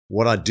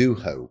What I do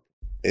hope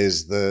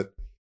is that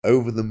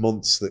over the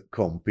months that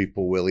come,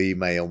 people will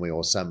email me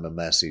or send me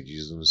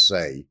messages and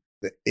say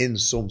that in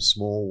some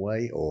small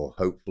way, or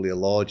hopefully a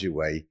larger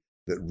way,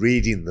 that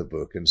reading the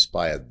book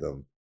inspired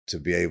them to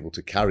be able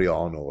to carry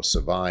on or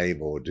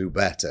survive or do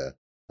better,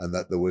 and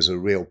that there was a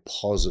real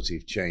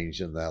positive change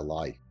in their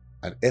life.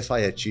 And if I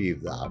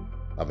achieve that,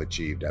 I've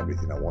achieved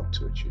everything I want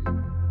to achieve.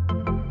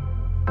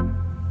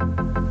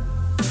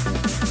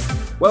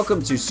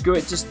 Welcome to Screw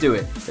It, Just Do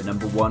It, the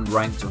 #1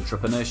 ranked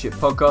entrepreneurship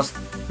podcast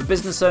for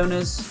business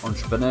owners,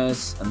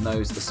 entrepreneurs, and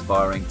those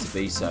aspiring to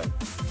be so.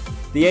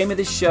 The aim of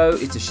this show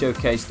is to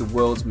showcase the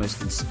world's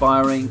most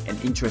inspiring and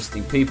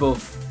interesting people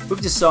who've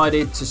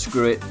decided to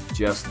screw it,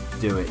 just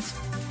do it.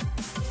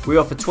 We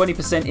offer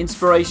 20%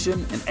 inspiration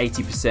and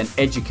 80%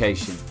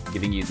 education,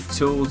 giving you the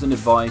tools and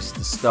advice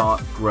to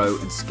start, grow,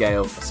 and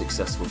scale a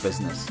successful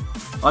business.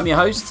 I'm your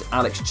host,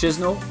 Alex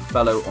Chisnell,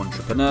 fellow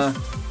entrepreneur,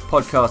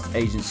 podcast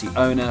agency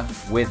owner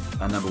with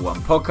a #1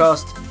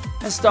 podcast,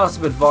 and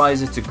startup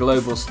advisor to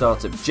Global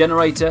Startup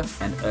Generator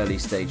and early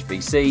stage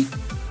VC,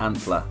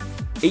 Antler.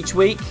 Each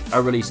week, I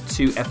release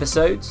 2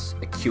 episodes,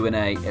 a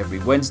Q&A every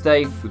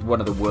Wednesday with one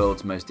of the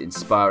world's most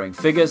inspiring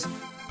figures,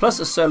 plus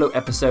a solo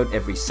episode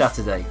every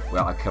Saturday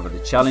where I cover the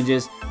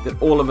challenges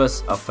that all of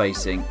us are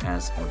facing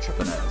as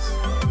entrepreneurs.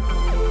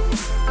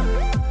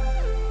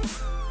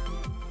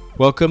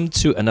 Welcome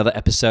to another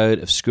episode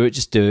of Screw It,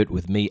 Just Do It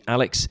with me,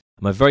 Alex,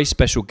 and my very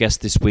special guest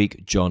this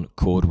week, John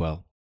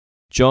Caudwell.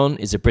 John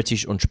is a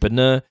British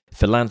entrepreneur,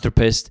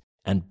 philanthropist,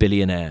 and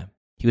billionaire.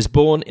 He was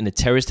born in a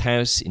terraced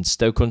house in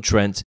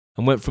Stoke-on-Trent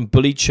and went from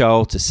bullied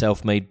child to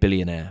self-made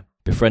billionaire,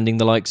 befriending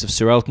the likes of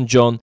Sir Elton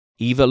John,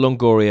 Eva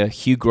Longoria,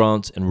 Hugh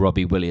Grant, and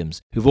Robbie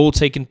Williams, who've all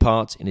taken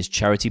part in his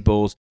charity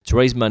balls to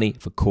raise money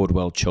for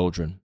Caudwell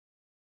children.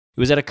 It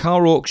was at a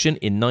car auction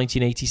in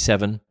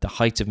 1987, the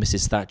height of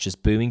Mrs. Thatcher's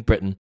booming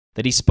Britain,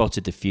 that he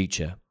spotted the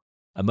future.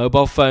 A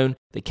mobile phone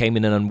that came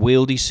in an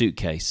unwieldy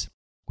suitcase.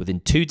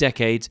 Within 2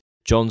 decades,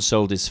 John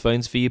sold his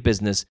Phones for Your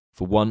business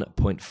for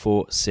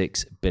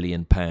 £1.46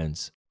 billion.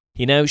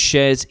 He now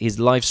shares his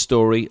life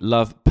story,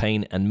 love,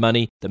 pain, and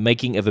money, The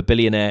Making of a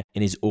Billionaire,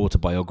 in his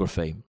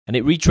autobiography. And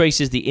it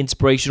retraces the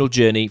inspirational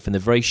journey from the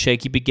very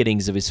shaky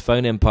beginnings of his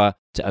phone empire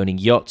to owning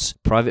yachts,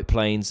 private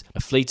planes, a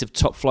fleet of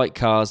top-flight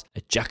cars,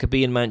 a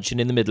Jacobean mansion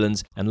in the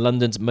Midlands, and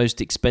London's most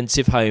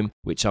expensive home,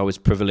 which I was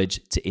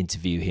privileged to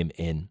interview him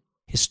in.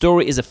 His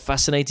story is a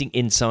fascinating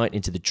insight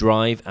into the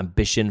drive,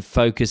 ambition,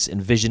 focus,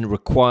 and vision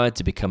required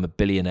to become a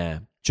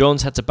billionaire.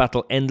 John's had to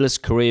battle endless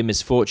career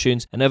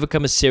misfortunes and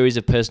overcome a series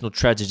of personal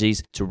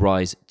tragedies to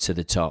rise to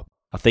the top.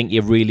 I think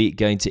you're really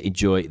going to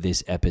enjoy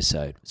this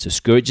episode. So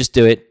screw it, just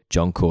do it,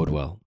 John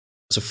Caudwell.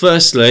 So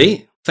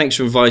firstly, thanks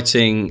for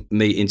inviting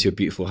me into your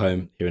beautiful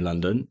home here in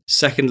London.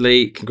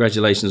 Secondly,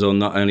 congratulations on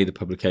not only the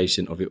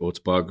publication of your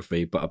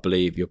autobiography, but I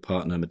believe your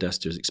partner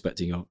Modesta is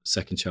expecting your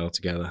second child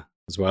together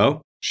as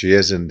well. She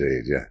is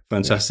indeed, yeah.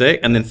 Fantastic.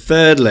 And then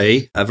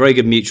thirdly, a very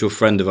good mutual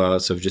friend of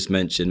ours, who I've just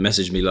mentioned,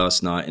 messaged me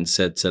last night and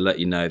said to let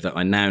you know that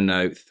I now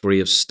know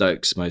 3 of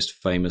Stoke's most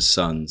famous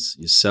sons,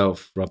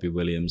 yourself, Robbie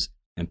Williams,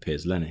 and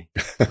Piers Lenny,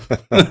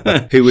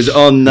 who was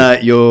on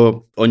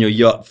your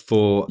yacht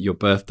for your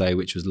birthday,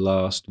 which was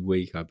last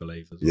week, I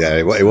believe. As well.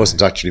 Yeah, it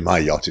wasn't actually my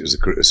yacht. It was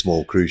a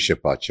small cruise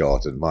ship I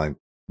chartered.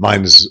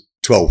 Mine's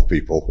 12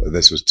 people, and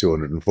this was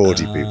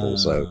 240 people.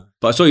 So,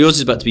 but I saw yours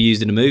is about to be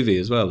used in a movie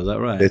as well. Is that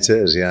right? It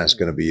is. Yeah, it's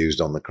going to be used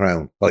on The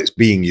Crown. Well, it's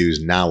being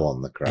used now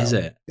on The Crown. Is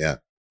it? Yeah,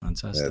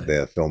 fantastic.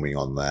 They're filming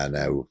on there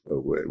now,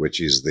 which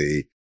is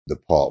the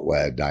part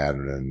where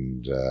Diana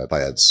and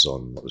Fayed's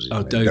son, what was his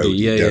name?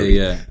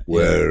 Dodi,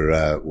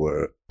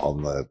 were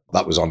on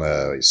that was on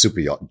a super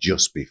yacht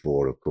just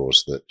before, of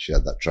course, that she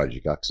had that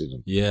tragic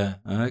accident. Yeah.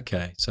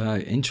 Okay. So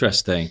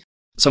interesting.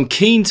 So I'm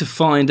keen to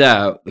find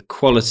out the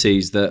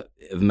qualities that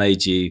have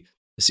made you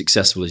as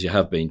successful as you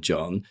have been,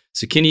 John.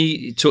 So can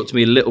you talk to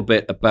me a little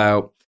bit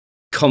about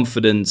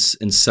confidence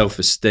and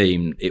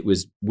self-esteem? It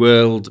was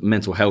World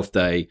Mental Health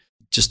Day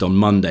just on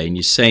Monday, and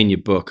you say in your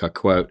book, I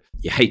quote,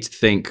 "You hate to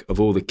think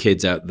of all the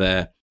kids out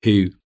there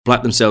who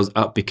black themselves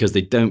up because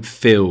they don't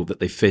feel that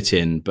they fit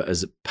in, but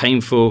as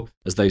painful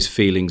as those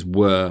feelings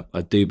were,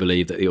 I do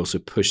believe that they also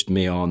pushed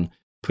me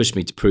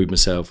to prove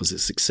myself as a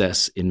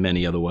success in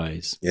many other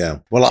ways." Yeah.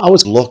 Well, I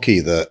was lucky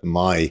that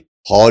my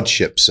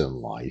hardships in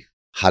life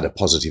had a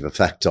positive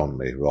effect on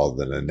me rather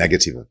than a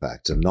negative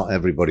effect. And not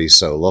everybody's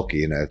so lucky.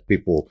 You know, if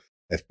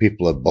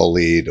people are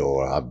bullied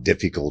or have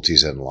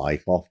difficulties in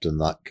life, often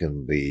that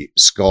can be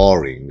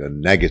scarring and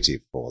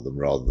negative for them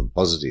rather than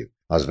positive.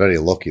 I was very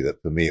lucky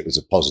that for me it was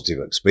a positive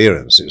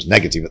experience. It was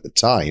negative at the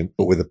time,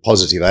 but with a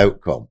positive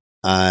outcome.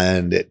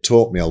 And it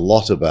taught me a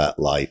lot about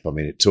life. I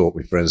mean, it taught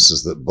me, for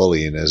instance, that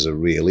bullying is a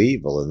real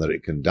evil and that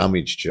it can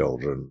damage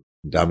children,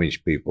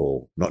 damage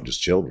people, not just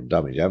children,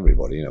 damage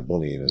everybody. You know,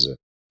 bullying is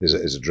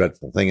a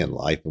dreadful thing in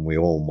life, and we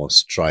all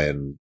must try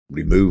and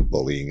remove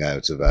bullying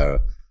out of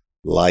our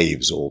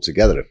lives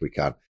altogether if we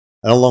can.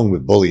 And along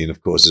with bullying,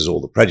 of course, is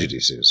all the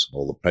prejudices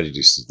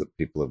that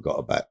people have got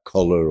about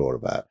colour or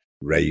about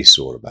race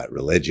or about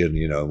religion,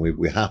 and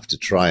we have to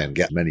try and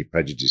get many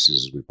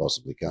prejudices as we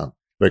possibly can.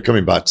 But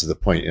coming back to the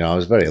point, I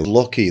was very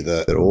lucky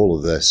that all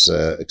of this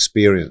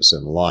experience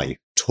in life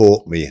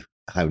taught me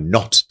how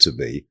not to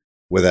be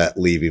without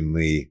leaving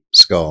me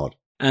scarred.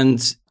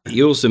 And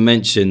you also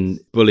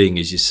mentioned bullying,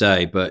 as you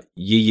say, but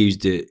you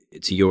used it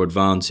to your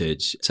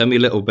advantage. Tell me a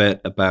little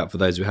bit about, for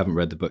those who haven't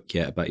read the book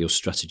yet, about your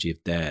strategy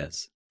of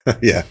dares.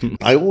 Yeah,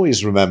 I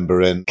always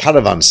remember in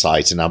caravan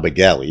site in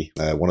Abergele,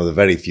 one of the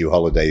very few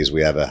holidays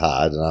we ever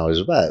had, and I was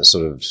about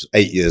sort of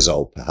 8 years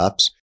old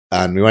perhaps,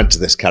 and we went to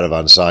this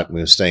caravan site and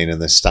we were staying in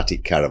this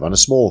static caravan, a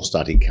small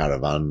static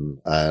caravan,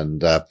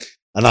 and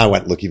I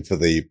went looking for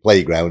the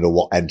playground or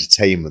what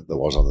entertainment there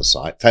was on the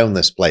site, found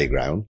this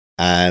playground,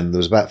 and there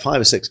was about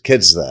 5 or 6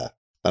 kids there.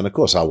 And of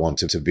course I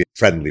wanted to be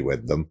friendly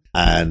with them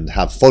and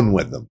have fun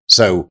with them.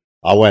 So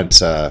I went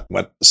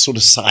sort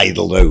of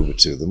sidled over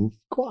to them.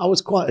 I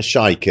was quite a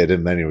shy kid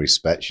in many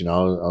respects. I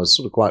was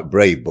sort of quite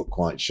brave, but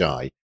quite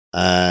shy,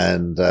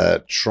 and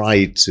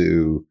tried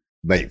to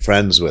make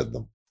friends with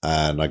them.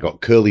 And I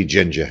got curly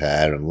ginger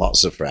hair and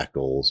lots of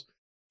freckles.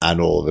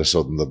 And all of a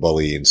sudden the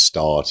bullying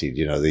started.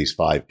 These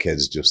 5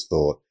 kids just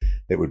thought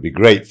it would be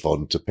great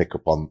fun to pick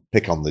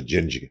on the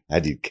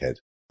ginger-headed kid.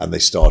 And they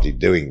started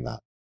doing that.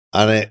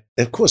 And it,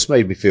 of course,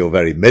 made me feel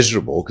very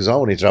miserable because I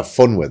wanted to have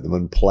fun with them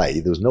and play.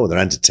 There was no other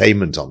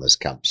entertainment on this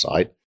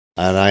campsite.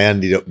 And I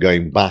ended up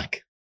going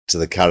back to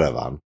the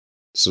caravan,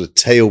 sort of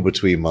tail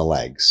between my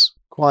legs,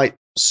 quite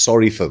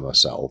sorry for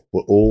myself,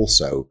 but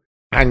also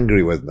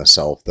angry with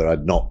myself that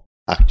I'd not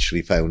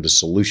actually found a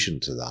solution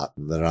to that,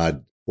 and that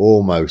I'd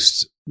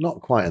almost,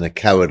 not quite in a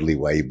cowardly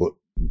way, but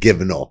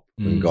given up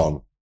and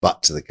gone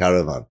back to the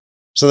caravan.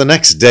 So the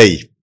next day,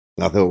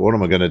 I thought, what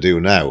am I going to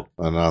do now?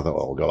 And I thought,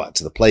 I'll go back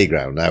to the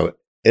playground. Now,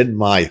 in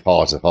my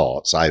heart of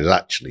hearts, I was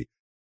actually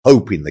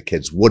hoping the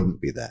kids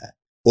wouldn't be there,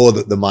 or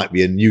that there might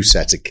be a new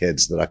set of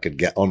kids that I could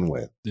get on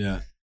with.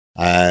 Yeah.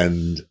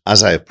 And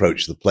as I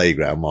approached the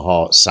playground, my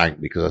heart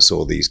sank because I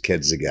saw these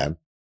kids again.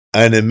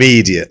 And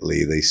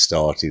immediately they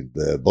started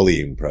the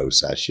bullying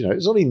process. It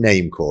was only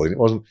name calling.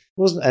 It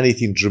wasn't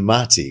anything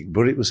dramatic,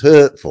 but it was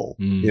hurtful.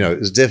 It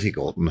was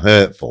difficult and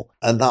hurtful.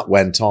 And that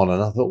went on.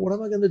 And I thought, what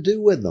am I going to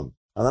do with them?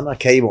 And then I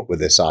came up with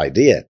this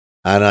idea.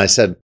 And I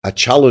said, I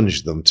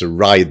challenged them to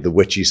ride the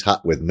witch's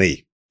hat with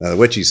me. Now, the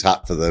witch's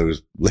hat, for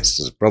those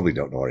listeners probably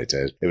don't know what it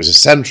is. It was a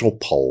central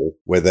pole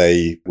with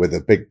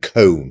a big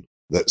cone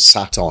that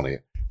sat on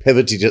it,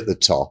 pivoted at the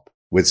top,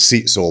 with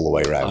seats all the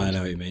way around. I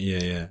know what you mean.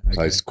 Yeah. Okay.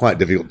 So it's quite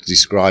difficult to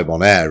describe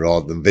on air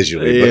rather than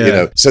visually.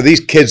 But, so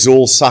these kids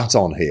all sat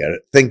on here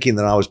thinking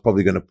that I was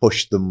probably going to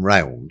push them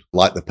round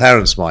like the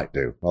parents might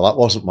do. Well, that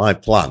wasn't my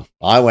plan.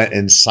 I went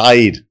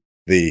inside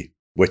the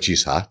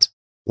witch's hat,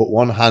 put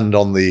one hand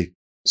on the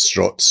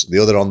struts, the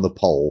other on the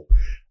pole,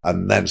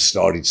 and then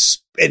started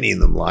spinning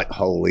them like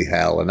holy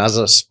hell. And as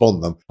I spun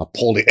them, I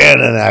pulled it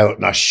in and out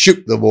and I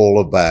shook them all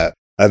about.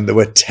 And they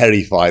were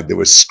terrified. They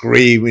were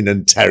screaming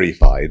and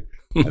terrified.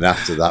 And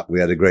after that, we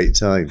had a great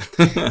time.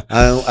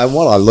 And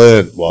what I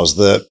learned was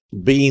that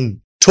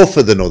being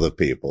tougher than other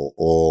people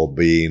or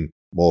being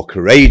more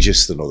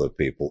courageous than other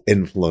people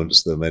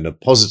influenced them in a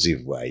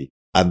positive way.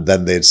 And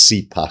then they'd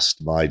see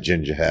past my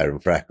ginger hair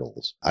and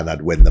freckles and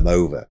I'd win them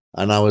over.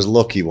 And I was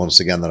lucky once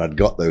again that I'd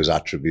got those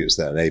attributes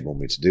that enabled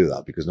me to do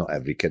that, because not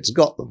every kid's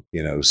got them,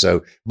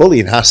 So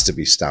bullying has to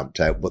be stamped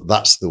out, but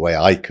that's the way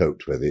I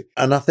coped with it.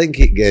 And I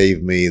think it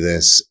gave me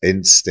this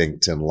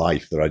instinct in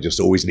life that I just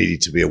always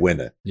needed to be a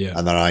winner. Yeah.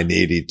 And that I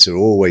needed to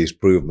always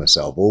prove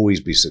myself, always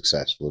be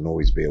successful and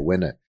always be a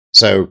winner.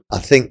 So I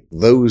think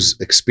those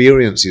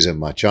experiences in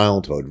my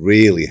childhood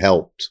really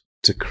helped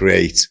to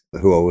create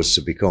who I was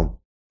to become.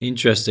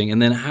 Interesting.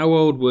 And then how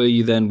old were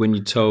you then when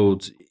you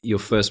told your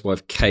first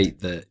wife, Kate,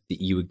 that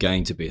you were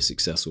going to be a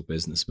successful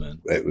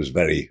businessman? It was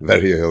very,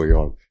 very early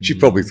on. She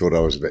probably thought I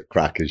was a bit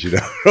crackers,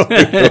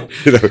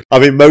 I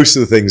mean, most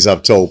of the things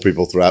I've told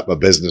people throughout my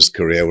business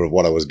career were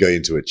what I was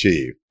going to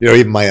achieve.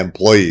 Even my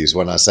employees,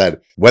 when I said,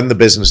 when the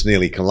business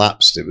nearly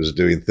collapsed, it was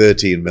doing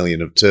 13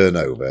 million of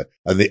turnover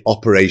and the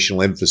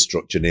operational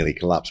infrastructure nearly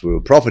collapsed. We were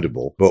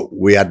profitable, but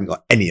we hadn't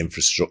got any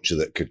infrastructure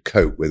that could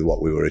cope with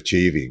what we were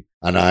achieving.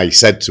 And I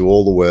said to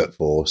all the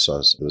workforce,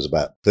 there was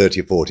about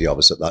 30 or 40 of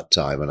us at that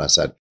time, and I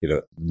said,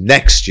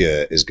 next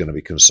year is going to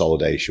be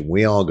consolidation.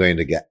 We are going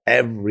to get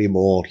every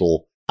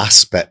mortal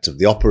aspect of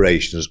the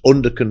operations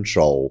under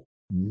control,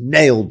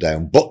 nailed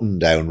down, buttoned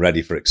down,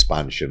 ready for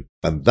expansion.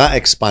 And that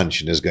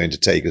expansion is going to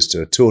take us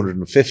to a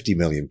 £250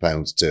 million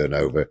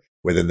turnover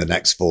within the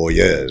next 4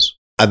 years.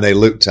 And they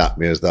looked at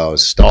me as though I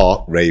was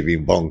stark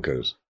raving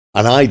bonkers.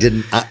 And I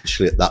didn't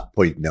actually at that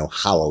point know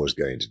how I was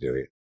going to do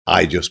it.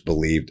 I just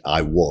believed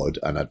I would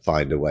and I'd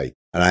find a way.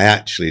 And I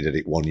actually did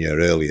it 1 year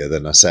earlier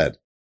than I said.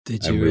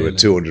 Did you? And we were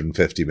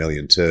 250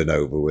 million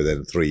turnover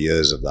within 3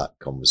 years of that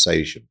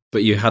conversation.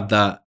 But you had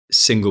that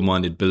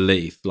single-minded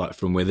belief, like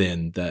from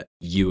within, that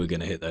you were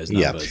going to hit those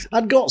numbers. Yeah,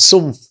 I'd got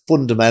some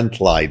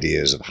fundamental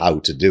ideas of how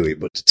to do it,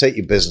 but to take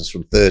your business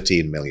from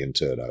 13 million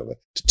turnover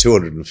to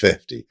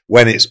 250,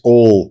 when it's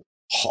all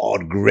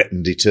hard grit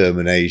and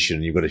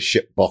determination. You've got to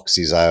ship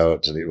boxes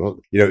out. And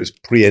it was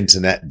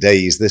pre-internet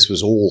days. This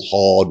was all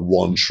hard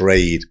won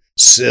trade.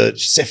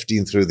 Search,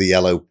 sifting through the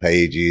yellow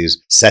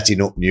pages,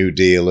 setting up new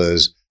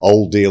dealers.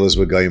 Old dealers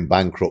were going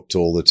bankrupt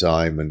all the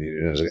time, and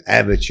it was an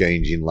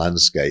ever-changing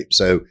landscape.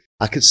 So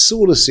I could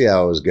sort of see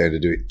how I was going to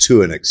do it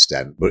to an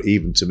extent, but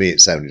even to me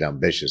it sounded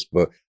ambitious.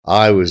 But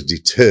I was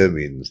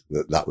determined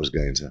that was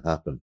going to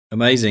happen.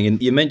 Amazing.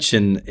 And you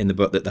mentioned in the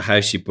book that the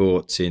house you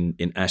bought in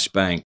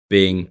Ashbank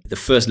being the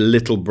first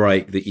little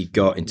break that you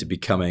got into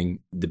becoming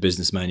the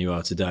businessman you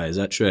are today. Is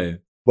that true?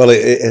 Well,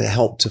 it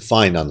helped to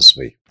finance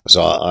me.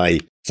 So I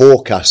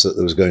forecast that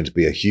there was going to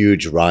be a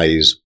huge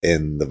rise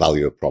in the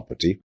value of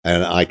property.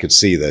 And I could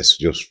see this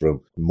just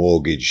from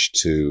mortgage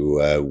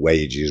to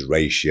wages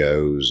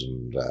ratios.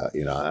 And,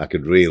 I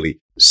could really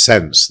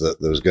sense that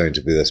there was going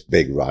to be this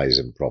big rise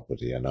in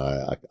property. And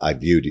I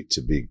viewed it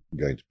to be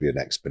going to be an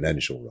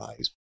exponential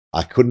rise.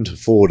 I couldn't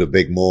afford a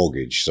big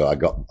mortgage, so I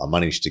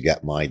managed to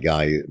get my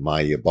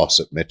boss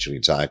at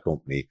Michelin Tire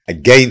Company,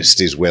 against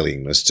his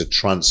willingness, to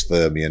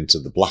transfer me into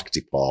the black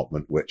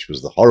department, which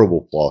was the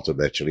horrible part of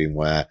Michelin,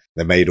 where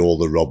they made all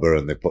the rubber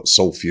and they put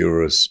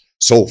sulfur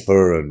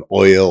and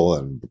oil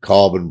and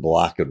carbon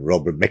black and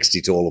rubber, mixed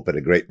it all up in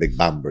a great big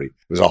Banbury. It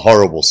was a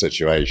horrible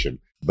situation,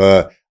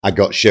 but I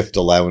got shift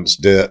allowance,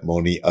 dirt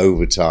money,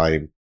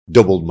 overtime,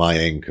 doubled my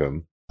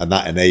income, and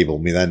that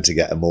enabled me then to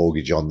get a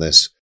mortgage on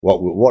this.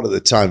 What at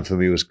the time for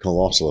me was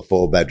colossal, a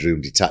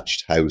 4-bedroom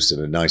detached house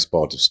in a nice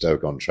part of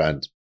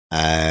Stoke-on-Trent.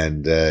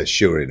 And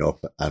sure enough,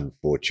 and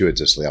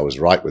fortuitously, I was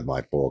right with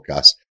my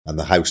forecast, and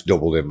the house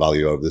doubled in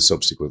value over the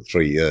subsequent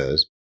 3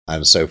 years.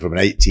 And so from an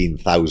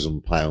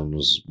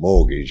 £18,000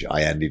 mortgage,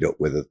 I ended up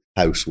with a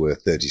house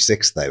worth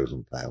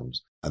 £36,000.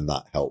 And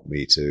that helped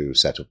me to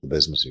set up the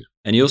businesses.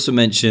 And you also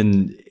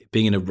mentioned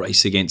being in a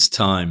race against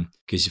time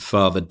because your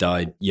father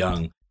died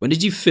young. When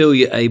did you feel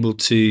you're able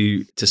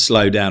to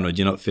slow down, or do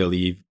you not feel that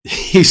you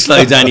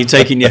slowed down, you're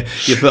taking your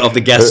foot off the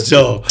gas at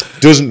all?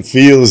 Doesn't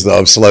feel as though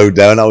I've slowed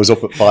down. I was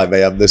up at 5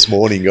 a.m. this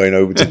morning going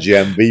over to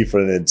GMB for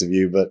an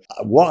interview. But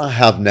what I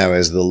have now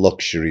is the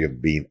luxury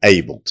of being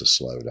able to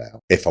slow down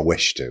if I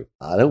wish to.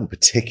 I don't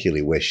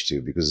particularly wish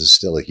to because there's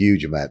still a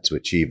huge amount to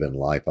achieve in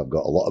life. I've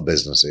got a lot of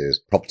businesses,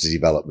 property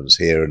developments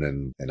here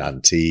and in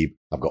Antibes.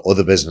 I've got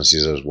other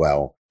businesses as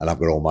well, and I've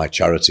got all my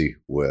charity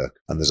work.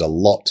 And there's a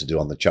lot to do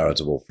on the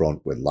charitable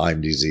front with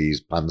Lyme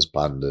disease, PANS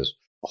pandas,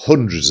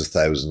 hundreds of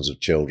thousands of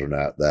children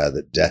out there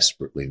that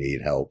desperately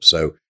need help.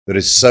 So there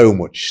is so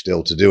much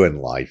still to do in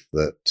life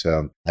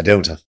that I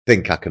don't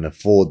think I can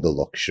afford the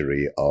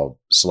luxury of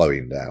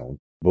slowing down,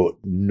 but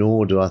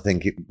nor do I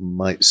think it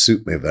might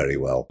suit me very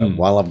well. And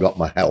while I've got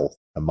my health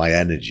and my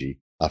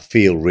energy, I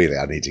feel really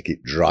I need to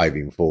keep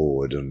driving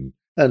forward and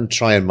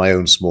try in my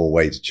own small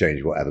way to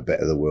change whatever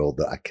bit of the world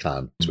that I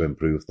can to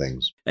improve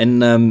things.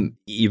 And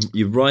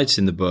you write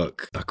in the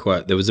book, I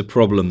quote, "There was a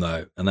problem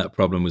though, and that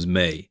problem was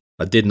me.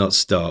 I did not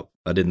stop.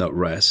 I did not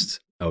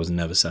rest. I was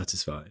never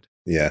satisfied."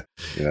 Yeah.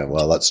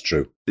 Well, that's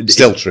true.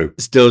 Still true.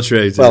 Still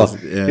true. Well,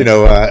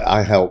 yeah.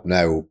 I help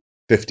now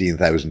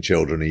 15,000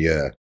 children a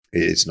year.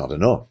 It's not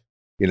enough.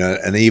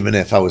 And even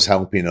if I was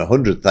helping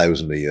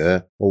 100,000 a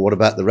year, well, what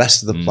about the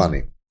rest of the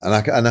planet? And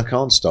I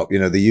can't stop.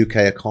 The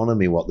UK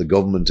economy, what the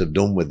government have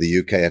done with the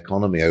UK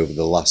economy over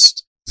the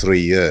last 3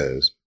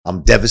 years,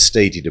 I'm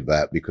devastated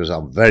about because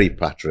I'm very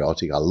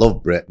patriotic. I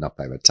love Britain. I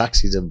pay my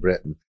taxes in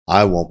Britain.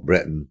 I want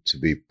Britain to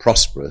be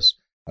prosperous.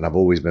 And I've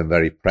always been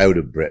very proud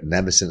of Britain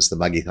ever since the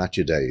Maggie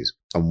Thatcher days.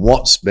 And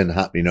what's been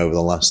happening over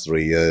the last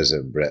 3 years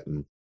in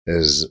Britain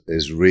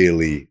is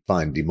really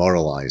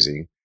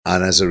demoralising.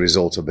 And as a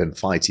result, I've been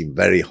fighting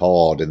very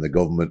hard in the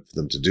government for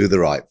them to do the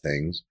right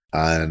things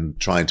and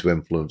trying to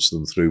influence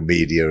them through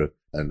media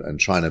and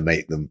trying to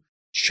make them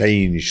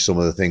change some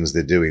of the things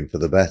they're doing for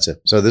the better.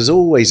 So there's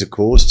always a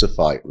cause to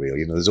fight,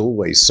 really. There's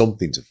always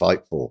something to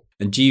fight for.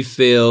 And do you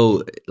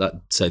feel like,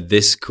 so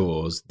this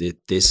cause,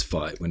 this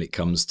fight, when it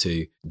comes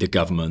to the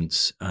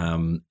government,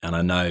 and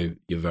I know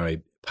you're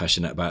very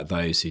passionate about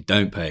those who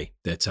don't pay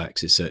their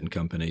taxes, certain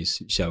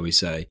companies, shall we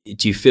say.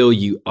 Do you feel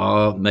you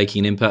are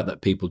making an impact,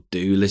 that people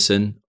do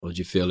listen, or do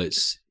you feel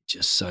it's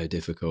just so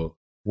difficult?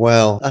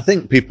 Well, I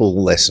think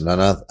people listen,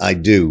 and I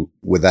do,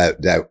 without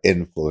doubt,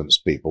 influence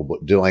people.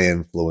 But do I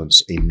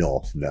influence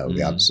enough? No,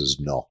 the answer's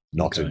not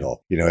enough.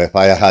 If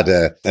I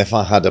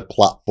had a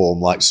platform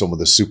like some of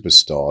the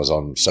superstars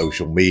on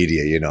social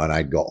media, and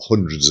I'd got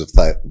hundreds of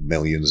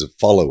millions of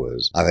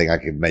followers, I think I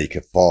could make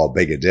a far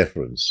bigger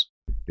difference.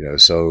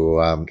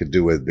 So could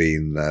do with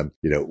being,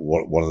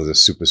 one of the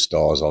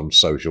superstars on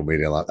social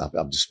media. Like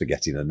I'm just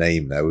forgetting a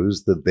name now.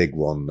 Who's the big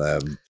one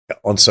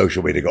on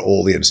social media? Got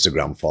all the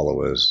Instagram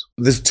followers.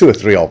 There's 2 or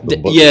 3 of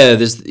them. But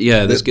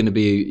there's going to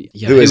be.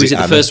 Yeah, who was it?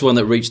 The first one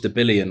that reached 1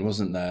 billion,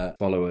 wasn't there?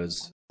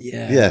 Followers.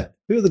 Yeah.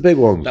 Who are the big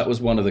ones? That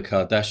was one of the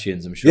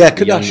Kardashians, I'm sure. Yeah,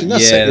 Kardashian.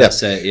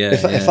 That's it. Yeah.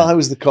 If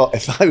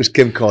I was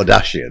Kim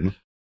Kardashian,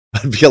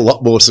 I'd be a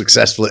lot more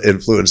successful at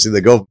influencing the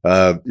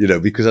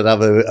government, because I'd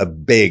have a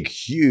big,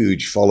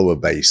 huge follower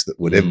base that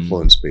would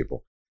influence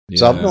people. Yeah.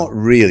 So I've not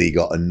really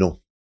got enough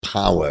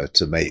power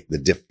to make the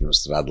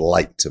difference that I'd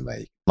like to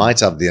make. Might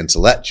have the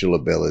intellectual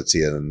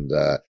ability and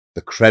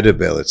the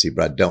credibility,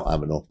 but I don't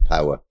have enough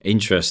power.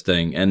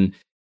 Interesting. And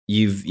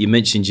you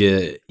mentioned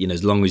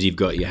as long as you've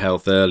got your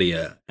health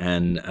earlier,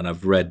 and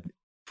I've read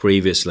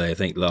previously, I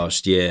think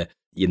last year,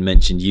 you'd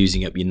mentioned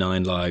using up your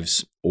 9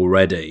 lives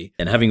already.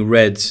 And having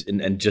read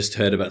and just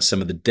heard about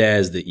some of the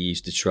dares that you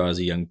used to try as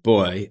a young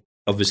boy,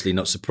 obviously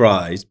not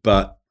surprised,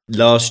 but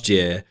last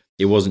year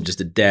it wasn't just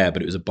a dare,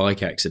 but it was a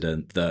bike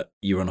accident that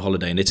you were on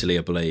holiday in Italy,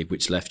 I believe,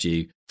 which left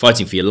you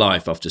fighting for your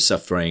life after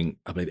suffering,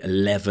 I believe,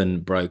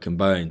 11 broken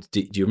bones.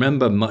 Do you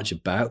remember much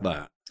about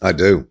that? I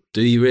do.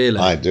 Do you really?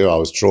 I do. I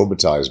was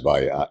traumatized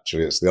by it,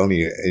 actually. It's the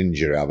only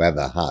injury I've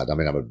ever had. I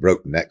mean, I've had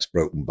broken necks,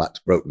 broken backs,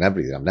 broken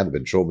everything. I've never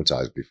been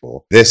traumatized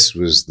before. This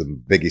was the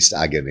biggest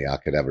agony I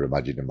could ever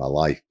imagine in my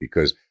life,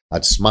 because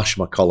I'd smashed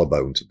my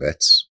collarbone to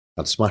bits.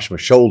 I'd smashed my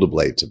shoulder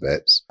blade to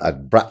bits.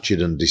 I'd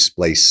fractured and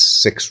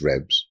displaced 6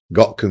 ribs,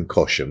 got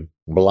concussion,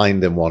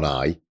 blind in one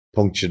eye,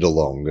 punctured a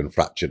lung and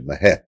fractured my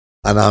hip.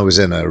 And I was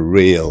in a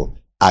real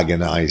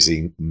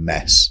agonizing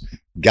mess,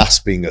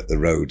 gasping at the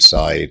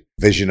roadside,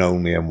 vision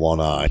only in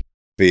one eye,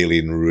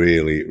 feeling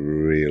really,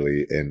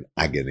 really in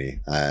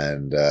agony.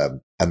 And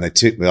they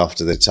took me off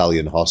to the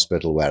Italian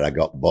hospital, where I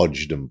got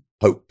bodged and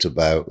poked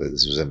about.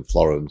 This was in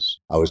Florence.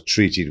 I was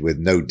treated with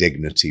no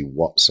dignity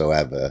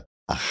whatsoever.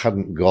 I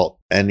hadn't got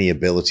any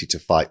ability to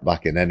fight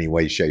back in any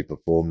way, shape or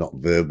form, not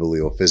verbally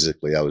or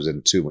physically. I was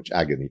in too much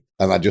agony.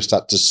 And I just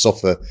had to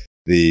suffer.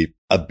 The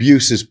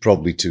abuse is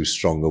probably too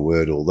strong a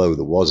word, although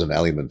there was an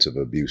element of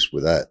abuse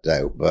without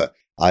doubt. But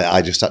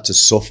I just had to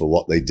suffer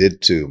what they did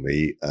to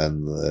me.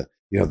 And,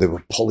 they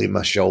were pulling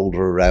my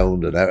shoulder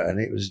around and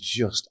it was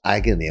just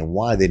agony. And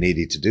why they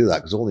needed to do that,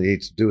 because all they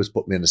needed to do was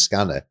put me in a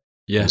scanner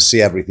and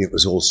see everything that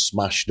was all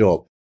smashed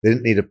up. They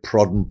didn't need to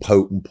prod and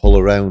poke and pull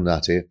around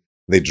at it.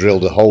 They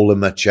drilled a hole in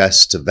my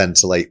chest to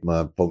ventilate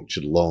my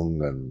punctured lung,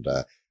 and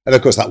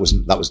of course that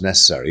was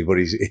necessary. But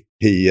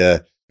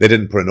they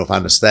didn't put enough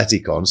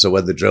anaesthetic on, so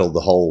when they drilled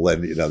the hole,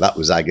 then that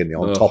was agony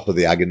on top of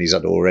the agonies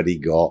I'd already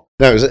got.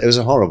 No, it was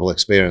a horrible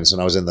experience,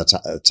 and I was in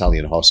the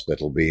Italian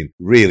hospital being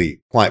really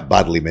quite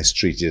badly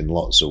mistreated in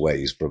lots of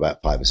ways for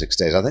about 5 or 6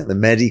 days. I think the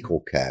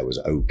medical care was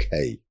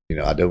okay.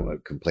 I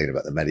don't complain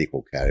about the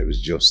medical care. It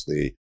was just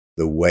the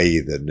way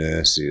the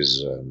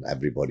nurses and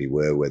everybody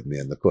were with me.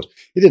 And of course,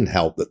 it didn't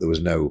help that there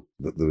was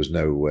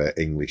no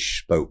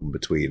English spoken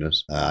between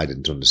us. I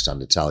didn't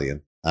understand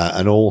Italian.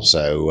 And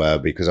also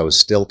because I was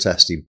still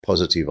testing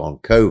positive on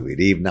COVID,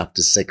 even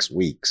after 6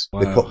 weeks. Wow.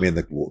 They put me in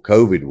the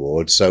COVID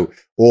ward. So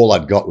all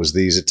I'd got was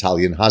these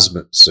Italian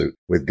hazmat suits.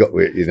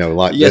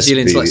 Like yes,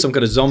 it's like some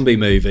kind of zombie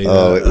movie.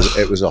 Oh,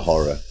 it was a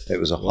horror.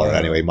 It was a horror. Wow.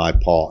 Anyway, my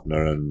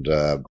partner and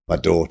my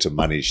daughter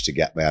managed to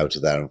get me out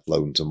of there and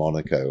flown to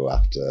Monaco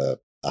after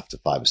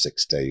 5 or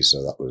 6 days.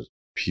 So that was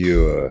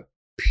pure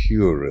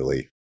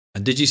relief.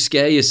 And did you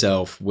scare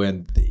yourself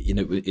when,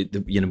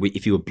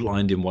 if you were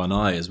blind in one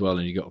eye as well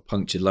and you got a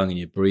punctured lung and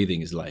your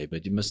breathing is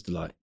laboured, you must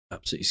have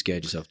absolutely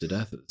scared yourself to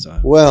death at the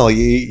time. Well,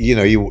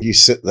 you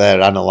sit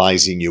there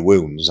analysing your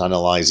wounds,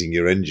 analysing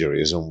your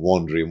injuries and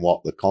wondering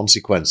what the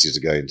consequences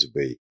are going to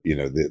be.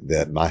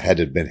 My head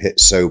had been hit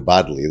so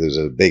badly, there was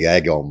a big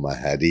egg on my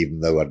head,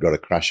 even though I'd got a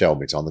crash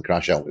helmet on. The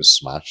crash helmet was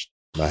smashed.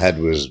 My head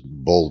was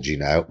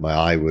bulging out. My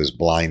eye was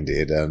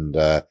blinded, and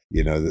that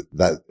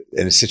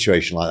in a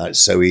situation like that,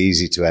 it's so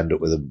easy to end up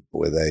with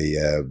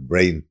a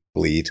brain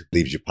bleed,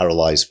 leaves you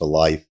paralyzed for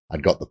life.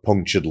 I'd got the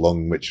punctured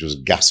lung, which was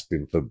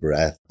gasping for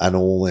breath, and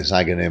all this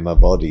agony in my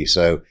body.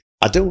 So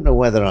I don't know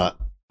whether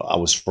I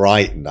was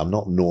frightened. I'm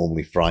not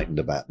normally frightened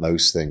about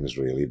most things,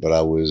 really, but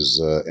I was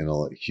in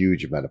a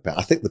huge amount of pain.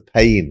 I think the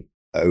pain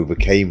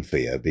overcame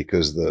fear,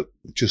 because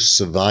just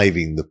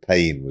surviving the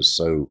pain was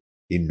so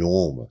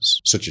enormous,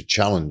 such a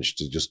challenge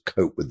to just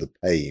cope with the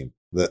pain,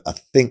 that I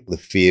think the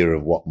fear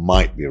of what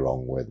might be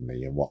wrong with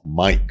me and what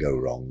might go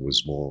wrong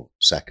was more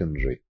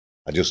secondary.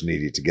 I just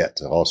needed to get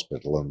to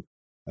hospital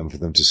and for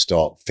them to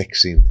start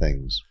fixing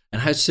things.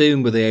 And how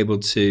soon were they able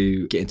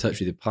to get in touch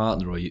with your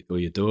partner or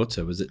your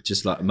daughter? Was it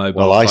just like a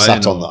mobile Well,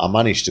 phone? I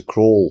managed to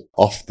crawl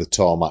off the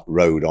tarmac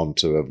road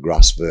onto a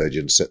grass verge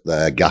and sit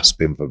there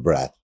gasping for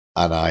breath.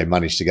 And I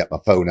managed to get my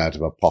phone out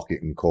of my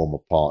pocket and call my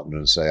partner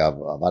and say, I've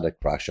had a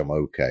crash, I'm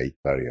okay.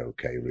 Very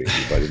okay, really,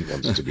 but I didn't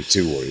want her to be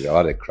too worried. I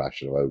had a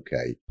crash, I'm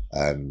okay.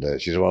 And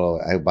she said, well,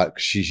 how bad?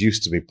 She's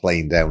used to me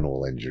playing down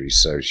all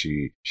injuries. So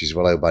she said,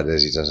 well, how bad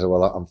is it? I said,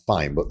 well, I'm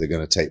fine, but they're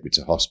going to take me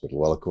to hospital.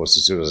 Well, of course,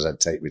 as soon as I said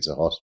take me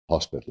to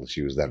hospital,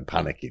 she was then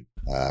panicking.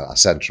 I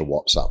sent her a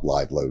WhatsApp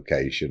live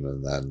location.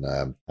 And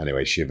then,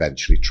 anyway, she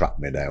eventually tracked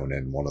me down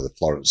in one of the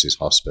Florence's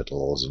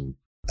hospitals and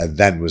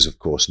then was, of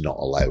course, not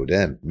allowed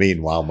in.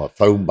 Meanwhile, my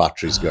phone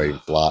battery's going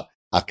flat.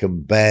 I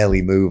can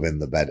barely move in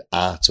the bed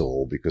at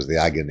all because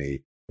the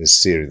agony is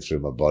searing through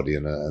my body.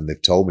 And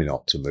they've told me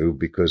not to move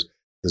because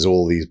there's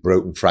all these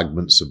broken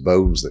fragments of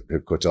bones that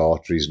could cut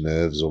arteries,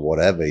 nerves, or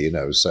whatever,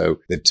 So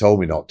they told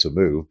me not to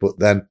move. But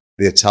then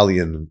the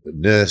Italian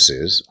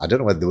nurses, I don't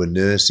know whether they were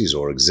nurses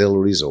or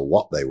auxiliaries or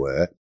what they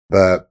were,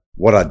 but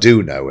What I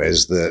do know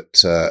is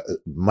that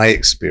my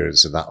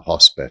experience in that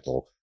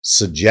hospital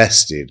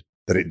suggested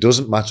that it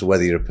doesn't matter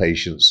whether your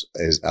patient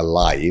is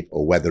alive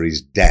or whether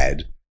he's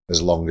dead,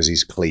 as long as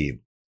he's clean.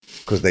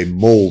 Because they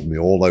mauled me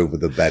all over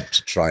the bed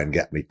to try and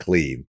get me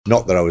clean.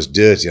 Not that I was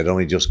dirty, I'd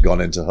only just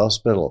gone into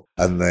hospital.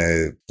 And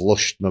they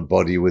flushed my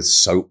body with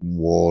soap and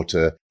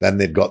water. Then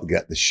they'd got to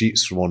get the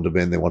sheets from under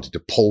me and they wanted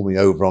to pull me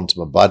over onto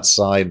my bad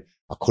side.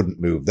 I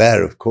couldn't move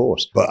there, of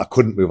course, but I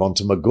couldn't move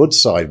onto my good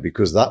side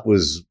because that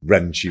was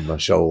wrenching my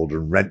shoulder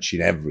and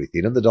wrenching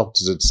everything. And the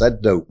doctors had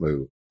said, don't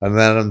move. And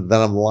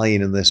then I'm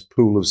lying in this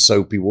pool of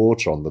soapy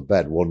water on the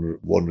bed,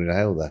 wondering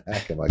how the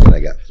heck am I going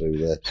to get through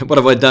this? What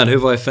have I done? Who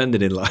have I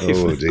offended in life?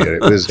 Oh dear,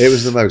 it was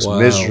the most Wow.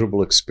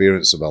 miserable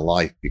experience of my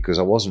life because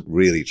I wasn't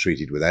really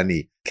treated with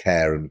any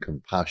care and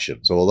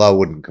compassion. So although I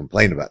wouldn't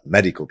complain about the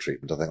medical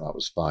treatment, I think that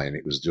was fine.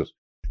 It was just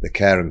the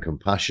care and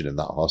compassion in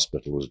that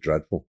hospital was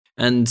dreadful.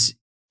 And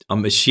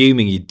I'm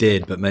assuming you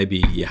did, but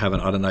maybe you haven't.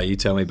 I don't know. You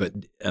tell me. But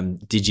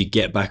did you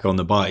get back on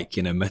the bike,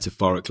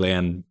 metaphorically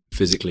and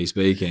physically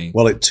speaking?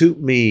 Well, it took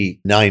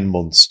me 9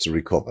 months to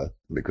recover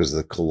because of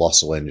the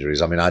colossal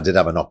injuries. I mean, I did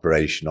have an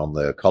operation on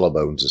the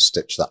collarbone to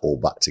stitch that all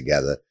back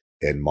together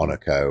in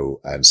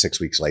Monaco, and 6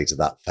 weeks later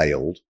that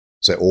failed.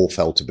 So it all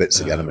fell to bits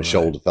again, and my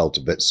shoulder fell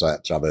to bits, so I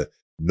had to have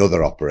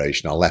another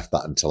operation. I left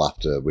that until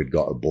after we'd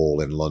got a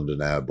ball in London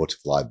now, a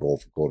butterfly ball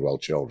for Caudwell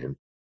children.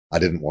 I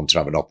didn't want to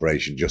have an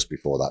operation just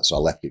before that, so I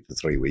left it for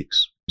 3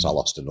 weeks. So I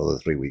lost another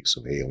 3 weeks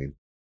of healing.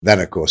 Then,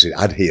 of course, it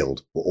had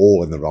healed, but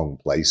all in the wrong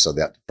place, so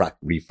they had to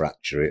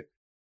refracture it,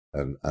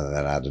 and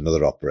then I had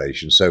another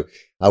operation. So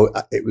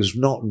it was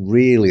not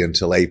really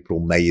until April,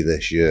 May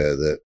this year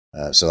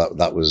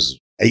that was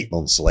 8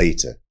 months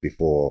later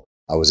before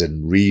I was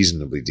in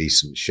reasonably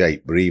decent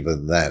shape. But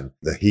even then,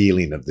 the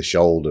healing of the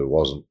shoulder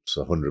wasn't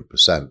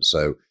 100%.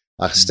 So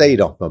I stayed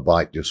off my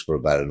bike just for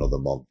about another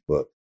month,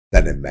 but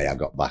then in May I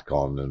got back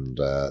on and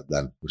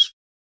then was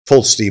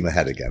full steam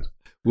ahead again.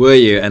 Were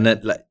you? And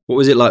that, what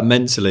was it like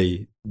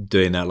mentally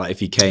doing that? Like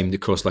if you came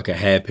across like a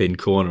hairpin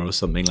corner or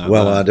something like that?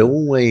 Well, I'd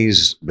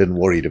always been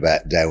worried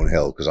about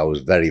downhill because I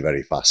was very,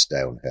 very fast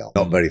downhill.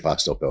 Not very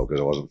fast uphill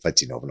because I wasn't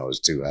fit enough and I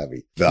was too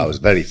heavy. But I was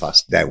very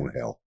fast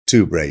downhill.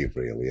 Too brave,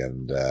 really.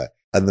 And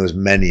there was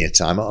many a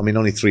time. I mean,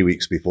 only 3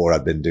 weeks before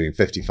I'd been doing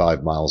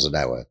 55 miles an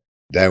hour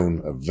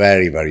down a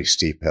very, very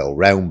steep hill,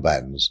 round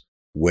bends,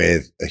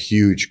 with a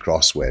huge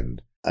crosswind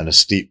and a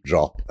steep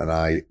drop. And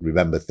I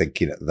remember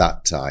thinking at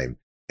that time,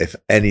 if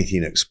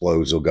anything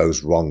explodes or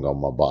goes wrong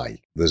on my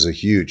bike, there's a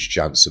huge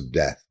chance of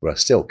death, but I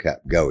still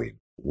kept going.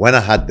 When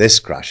I had this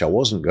crash, I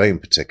wasn't going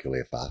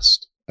particularly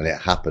fast, and it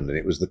happened, and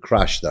it was the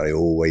crash that I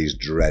always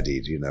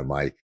dreaded.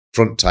 My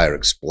front tire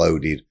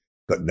exploded,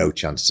 got no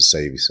chance to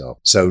save yourself.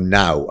 So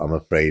now I'm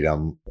afraid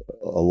I'm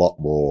a lot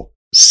more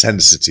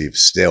sensitive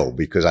still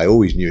because I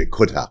always knew it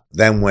could happen.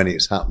 Then when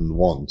it's happened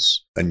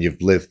once and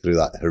you've lived through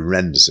that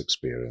horrendous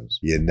experience,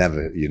 you're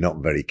not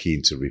very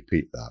keen to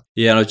repeat that.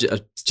 Yeah, and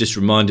it just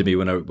reminded me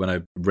when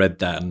I read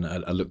that, and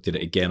I looked at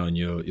it again on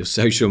your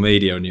social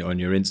media, on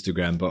your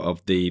Instagram, but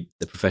of the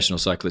professional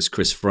cyclist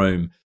Chris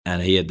Froome,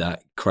 and he had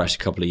that crash a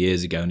couple of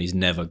years ago, and he's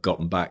never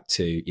gotten back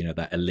to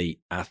that elite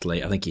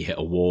athlete. I think he hit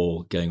a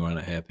wall going around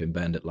a hairpin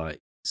bend at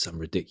like some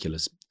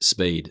ridiculous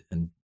speed,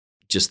 and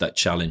just that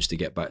challenge to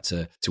get back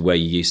to where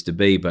you used to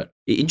be. But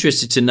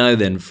interested to know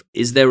then,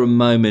 is there a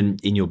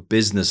moment in your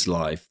business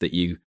life that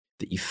you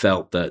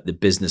felt that the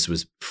business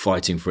was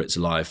fighting for its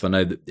life? I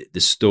know that the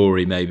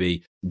story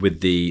maybe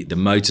with the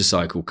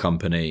motorcycle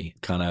company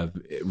kind of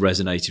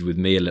resonated with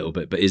me a little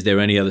bit, but is there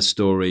any other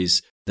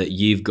stories that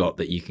you've got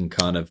that you can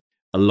kind of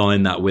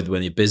align that with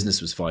when your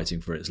business was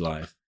fighting for its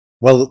life?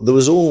 Well, there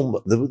was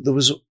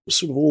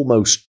sort of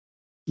almost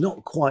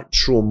not quite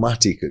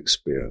traumatic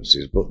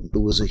experiences, but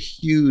there was a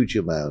huge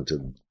amount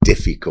of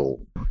difficult,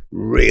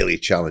 really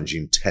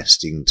challenging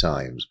testing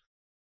times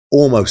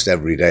almost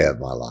every day of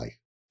my life,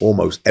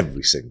 almost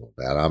every single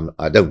day. And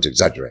I don't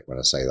exaggerate when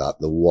I say that.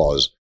 There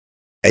was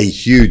a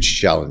huge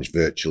challenge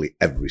virtually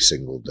every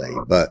single day.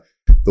 But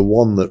the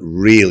one that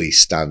really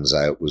stands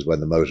out was when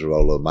the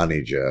Motorola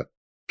manager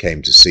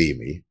came to see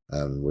me,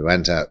 and we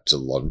went out to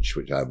lunch,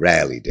 which I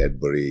rarely did,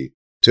 but he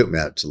took me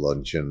out to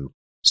lunch and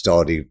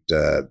started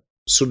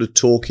sort of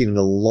talking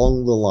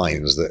along the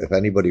lines that if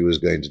anybody was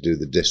going to do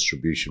the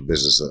distribution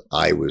business that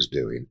I was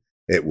doing,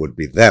 it would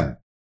be them.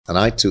 And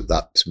I took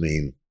that to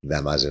mean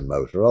them as in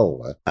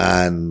Motorola.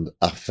 And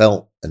I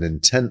felt an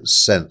intense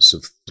sense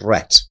of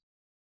threat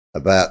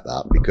about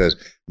that because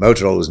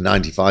Motorola was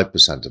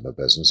 95% of my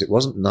business. It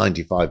wasn't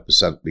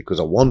 95%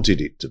 because I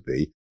wanted it to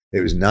be.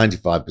 It was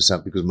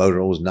 95% because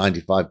Motorola was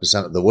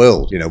 95% of the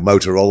world.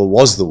 Motorola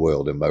was the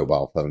world in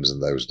mobile phones in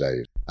those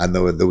days. And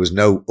there was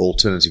no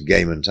alternative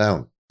game in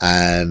town.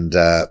 And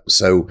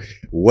so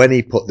when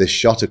he put this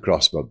shot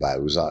across my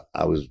bows,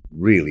 I was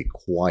really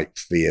quite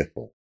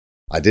fearful.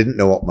 I didn't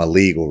know what my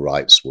legal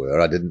rights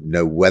were. I didn't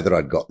know whether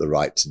I'd got the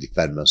right to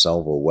defend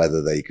myself or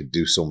whether they could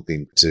do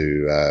something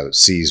to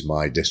seize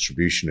my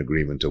distribution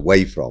agreement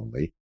away from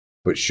me.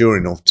 But sure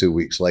enough, 2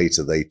 weeks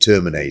later, they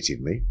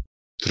terminated me.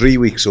 3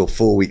 weeks or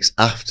 4 weeks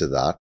after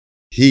that,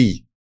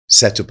 He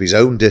set up his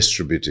own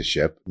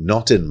distributorship,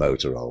 not in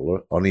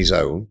Motorola, on his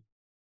own,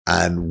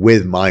 and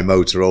with my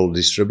Motorola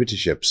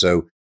distributorship.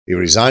 So he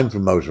resigned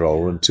from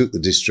Motorola and took the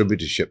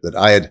distributorship that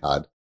I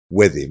had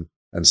with him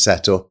and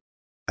set up,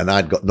 and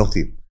I'd got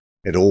nothing.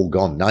 It all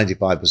gone.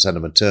 95%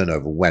 of my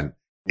turnover went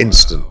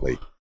instantly.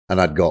 Wow.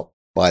 And I'd got,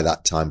 by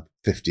that time,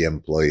 50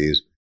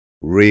 employees.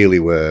 We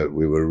were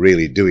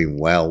really doing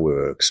well. We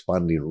were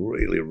expanding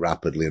really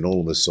rapidly, and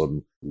all of a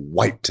sudden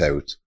wiped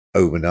out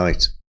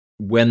overnight.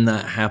 When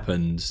that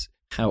happens,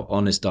 how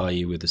honest are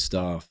you with the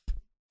staff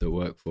that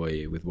work for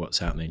you with what's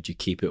happening? Do you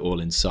keep it all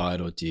inside,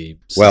 or do you?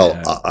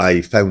 Well,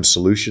 I found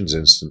solutions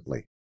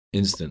instantly.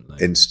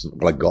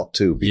 Well, I got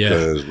to,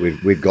 because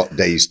we'd got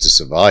days to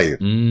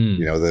survive.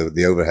 You know,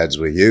 the overheads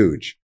were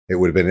huge. It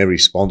would have been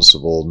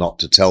irresponsible not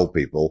to tell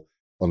people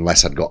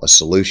unless I'd got a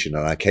solution,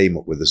 and I came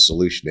up with a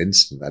solution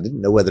instantly. I didn't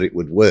know whether it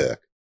would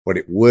work, but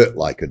it worked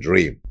like a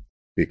dream,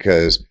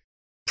 because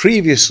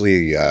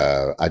previously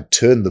I'd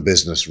turned the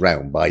business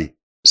round by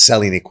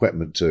selling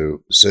equipment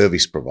to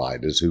service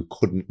providers who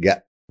couldn't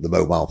get the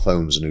mobile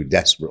phones and who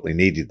desperately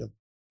needed them.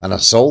 And I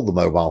sold the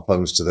mobile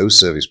phones to those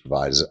service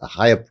providers at a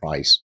higher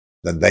price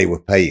than they were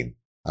paying.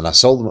 And I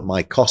sold them at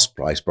my cost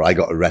price, but I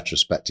got a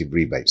retrospective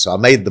rebate. So I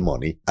made the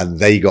money, and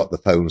they got the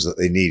phones that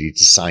they needed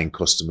to sign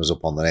customers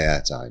up on the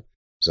airtime.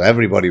 So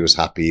everybody was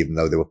happy, even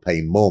though they were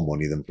paying more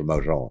money than from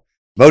Motorola.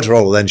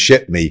 Motorola then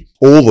shipped me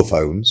all the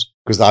phones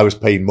because I was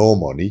paying more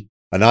money,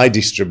 and I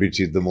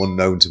distributed them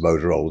unknown to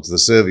Motorola, to the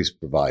service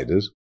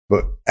providers.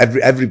 But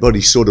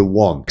everybody sort of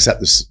won, except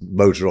the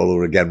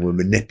Motorola, again, were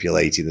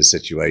manipulating the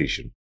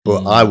situation.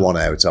 But I won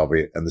out of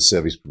it, and the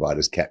service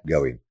providers kept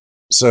going.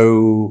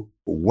 So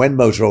when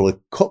Motorola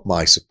cut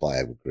my supply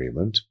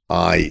agreement,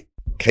 I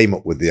came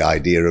up with the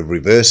idea of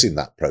reversing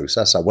that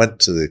process. I went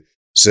to the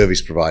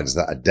service providers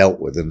that I dealt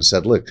with and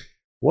said, look,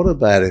 what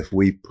about if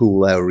we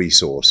pool our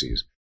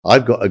resources?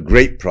 I've got a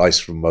great price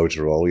from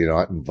Motorola. You know,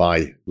 I can buy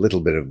a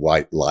little bit of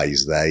white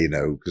lies there, you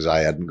know, because I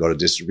hadn't got a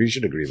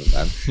distribution agreement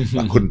then.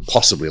 I couldn't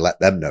possibly let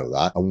them know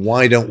that. And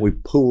why don't we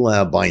pool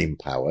our buying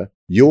power?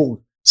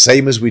 You'll,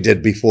 same as we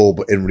did before,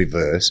 but in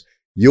reverse,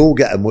 you'll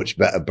get a much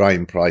better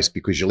buying price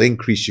because you'll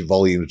increase your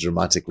volumes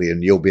dramatically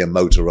and you'll be a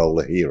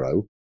Motorola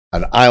hero.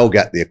 And I'll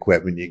get the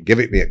equipment. You give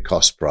it me at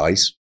cost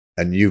price,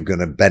 and you're going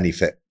to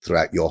benefit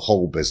throughout your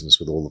whole business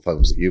with all the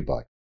phones that you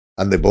buy.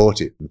 And they bought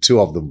it, and 2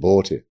 of them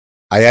bought it.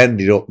 I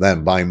ended up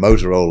then buying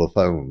Motorola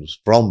phones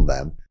from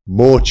them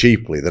more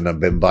cheaply than I've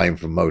been buying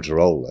from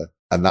Motorola,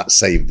 and that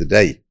saved the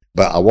day.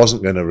 But I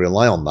wasn't going to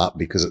rely on that,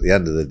 because at the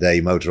end of the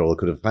day, Motorola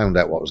could have found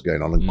out what was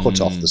going on and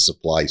cut off the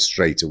supply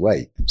straight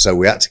away. So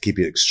we had to keep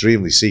it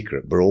extremely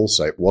secret, but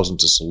also it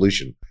wasn't a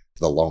solution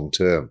for the long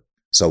term.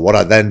 So what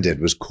I then did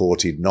was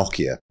courted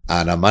Nokia,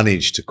 and I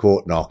managed to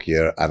court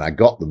Nokia, and I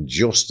got them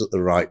just at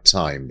the right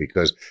time,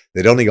 because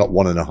they'd only got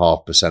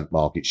 1.5%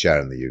 market share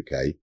in the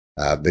UK.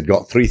 They'd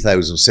got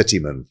 3,000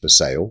 Citymen for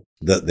sale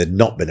that they'd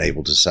not been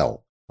able to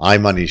sell. I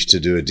managed to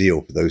do a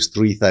deal for those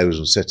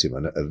 3,000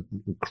 Citymen at an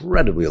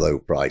incredibly low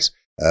price,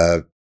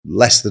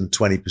 less than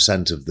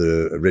 20% of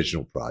the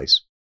original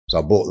price. So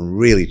I bought them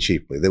really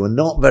cheaply. They were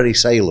not very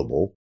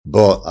saleable,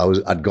 but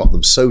I'd got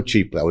them so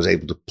cheaply, I was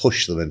able to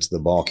push them into the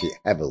market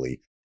heavily.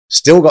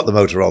 Still got the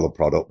Motorola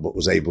product, but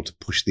was able to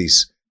push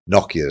these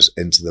Nokias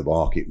into the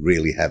market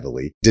really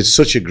heavily. Did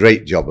such a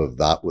great job of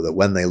that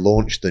when they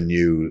launched the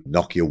new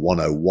Nokia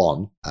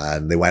 101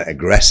 and they went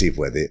aggressive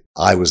with it,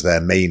 I was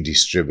their main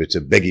distributor,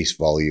 biggest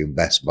volume,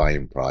 best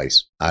buying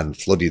price, and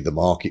flooded the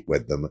market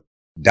with them.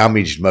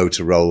 Damaged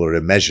Motorola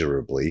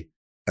immeasurably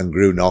and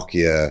grew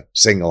Nokia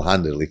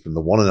single-handedly from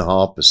the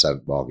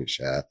 1.5% market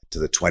share to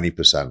the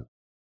 20%.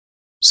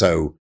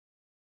 So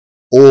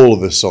all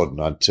of a sudden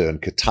I'd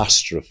turned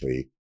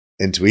catastrophe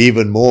into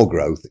even more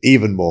growth,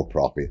 even more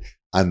profit,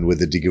 and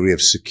with a degree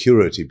of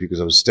security,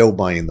 because I was still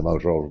buying the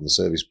Motorola from the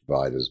service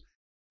providers,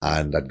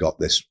 and I'd got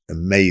this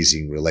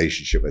amazing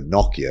relationship with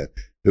Nokia,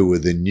 who were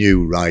the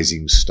new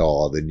rising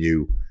star, the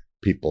new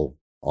people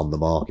on the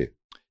market.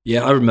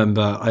 Yeah, I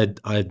remember I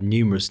had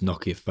numerous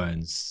Nokia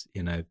phones,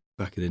 you know,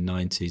 back in the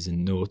 90s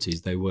and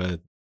noughties. They were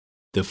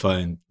the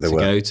phone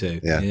go to.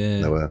 Yeah,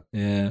 they were.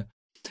 Yeah.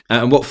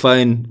 And what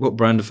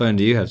brand of phone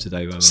do you have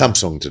today, by the way?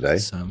 Samsung today.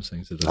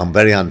 Samsung today. I'm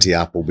very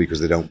anti-Apple because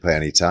they don't pay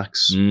any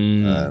tax.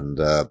 And,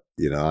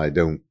 you know, I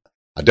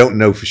don't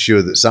know for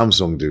sure that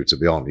Samsung do, to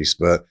be honest,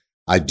 but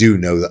I do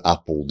know that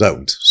Apple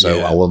don't.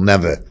 So I will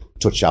never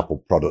touch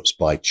Apple products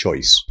by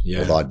choice.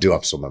 Although I do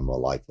have some in my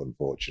life,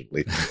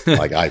 unfortunately,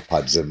 like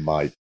iPads on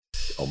my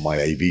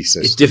AV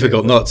system. It's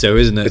difficult not to,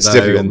 isn't it? It's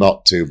difficult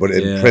not to, but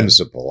in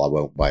principle, I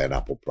won't buy an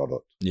Apple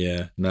product.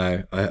 Yeah,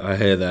 no, I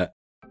hear that.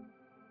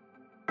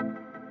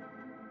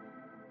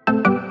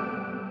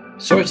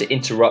 Sorry to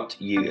interrupt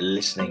you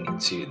listening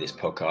to this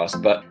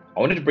podcast, but I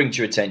wanted to bring to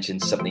your attention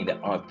something that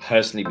I've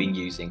personally been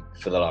using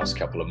for the last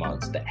couple of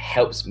months that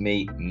helps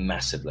me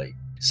massively.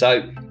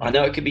 So, I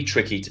know it can be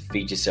tricky to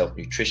feed yourself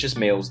nutritious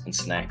meals and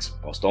snacks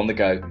whilst on the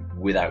go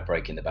without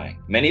breaking the bank.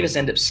 Many of us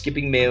end up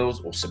skipping meals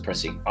or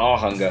suppressing our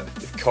hunger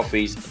with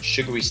coffees and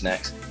sugary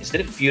snacks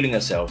instead of fueling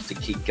ourselves to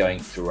keep going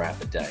throughout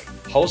the day.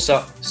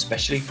 Wholesup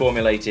specially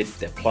formulated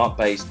their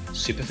plant-based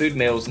superfood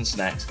meals and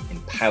snacks in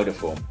powder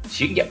form,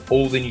 so you can get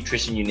all the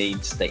nutrition you need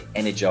to stay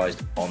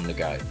energized on the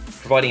go.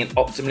 Providing an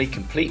optimally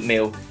complete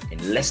meal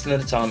in less than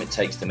the time it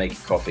takes to make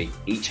a coffee,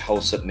 each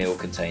Wholesup meal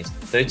contains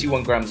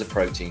 31 grams of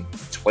protein,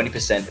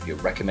 20% of your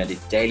recommended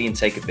daily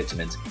intake of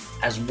vitamins,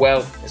 as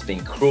well as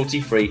being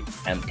cruelty-free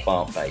and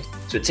plant-based.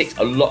 So it ticks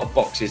a lot of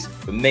boxes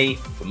for me,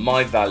 for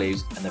my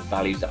values, and the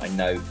values that I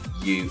know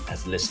you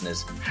as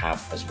listeners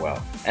have as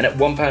well. And at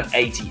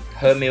 £1.80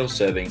 per meal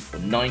serving or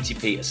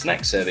 90p a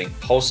snack serving,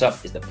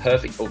 Wholesup is the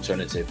perfect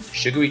alternative to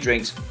sugary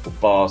drinks or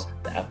bars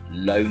that have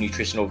low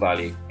nutritional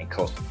value and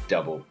cost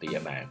double the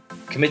amount.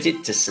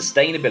 Committed to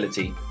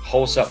sustainability,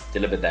 Wholesup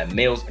deliver their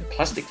meals in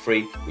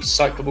plastic-free,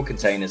 recyclable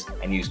containers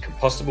and use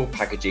compostable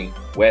packaging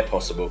where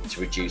possible to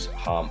reduce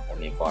harm on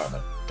the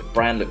environment. The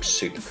brand looks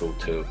super cool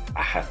too,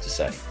 I have to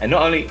say. And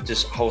not only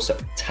does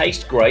Wholesup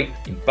taste great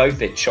in both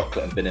their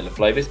chocolate and vanilla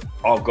flavors,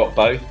 I've got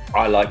both,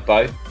 I like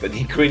both, but the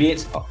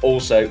ingredients are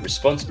also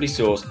responsibly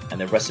sourced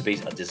and the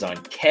recipes are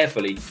designed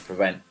carefully to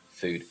prevent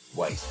food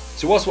waste.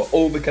 So whilst we're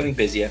all becoming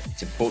busier,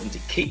 it's important to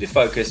keep your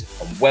focus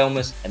on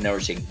wellness and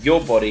nourishing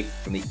your body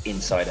from the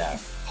inside out.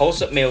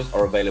 Wholesup meals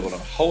are available on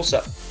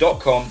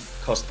wholesup.com,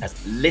 cost as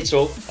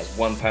little as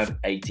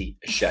 £1.80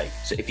 a shake.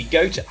 So if you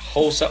go to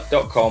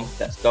wholesup.com,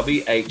 that's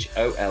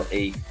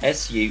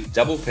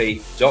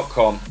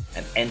WHOLESUPP.com,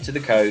 and enter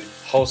the code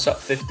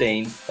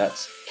Wholesup15,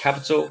 that's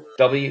capital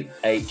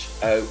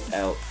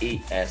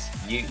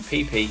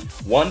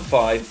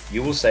WHOLESUPP15,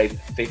 you will save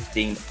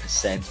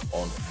 15%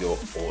 on your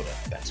order.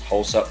 That's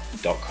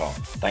wholesup.com.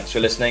 Thanks for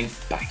listening.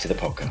 Back to the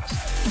podcast.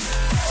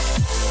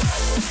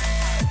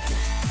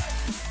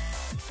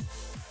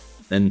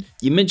 And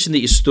you mentioned that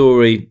your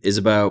story is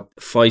about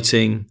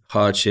fighting,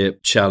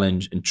 hardship,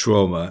 challenge, and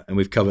trauma. And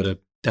we've covered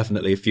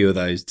definitely a few of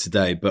those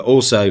today, but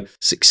also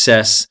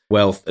success,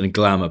 wealth, and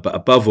glamour. But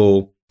above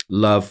all,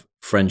 love,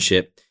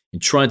 friendship,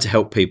 and trying to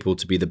help people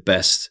to be the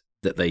best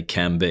that they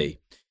can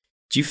be.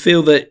 Do you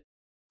feel that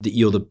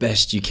you're the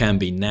best you can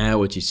be now,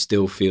 or do you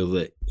still feel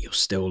that you're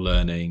still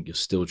learning, you're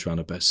still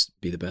trying to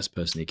be the best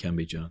person you can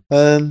be, John?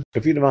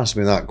 If you'd have asked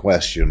me that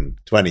question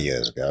 20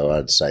 years ago,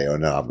 I'd say, oh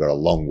no, I've got a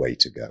long way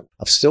to go.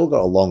 I've still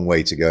got a long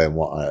way to go in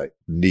what I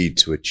need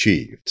to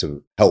achieve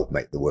to help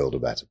make the world a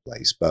better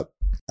place. But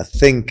I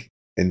think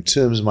in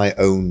terms of my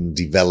own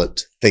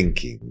developed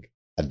thinking,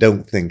 I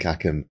don't think I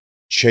can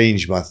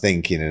change my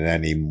thinking in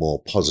any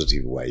more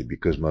positive way,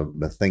 because my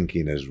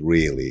thinking has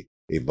really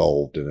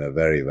evolved in a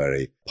very,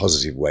 very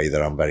positive way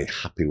that I'm very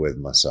happy with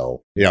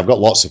myself. You know, I've got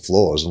lots of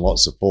flaws and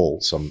lots of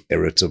faults. I'm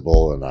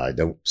irritable and I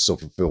don't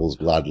suffer fools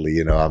gladly.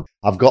 You know,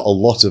 I've got a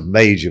lot of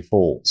major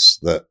faults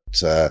that,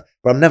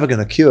 but I'm never going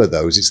to cure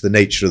those. It's the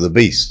nature of the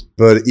beast.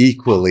 But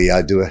equally,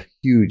 I do a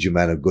huge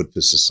amount of good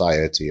for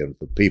society and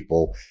for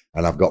people,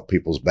 and I've got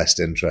people's best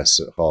interests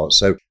at heart.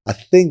 So I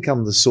think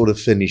I'm the sort of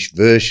finished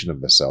version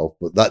of myself,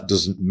 but that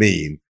doesn't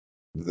mean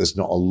that there's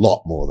not a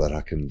lot more that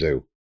I can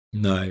do.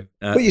 No.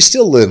 But you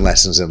still learn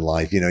lessons in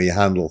life. You know, you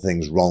handle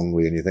things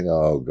wrongly and you think,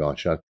 oh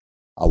gosh, I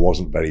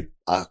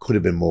could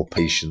have been more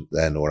patient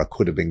then, or I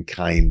could have been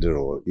kinder,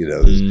 or, you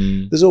know,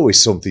 there's always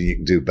something you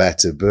can do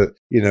better. But,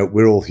 you know,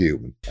 we're all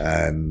human,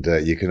 and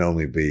you can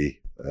only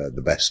be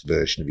the best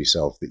version of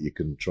yourself that you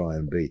can try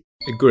and be.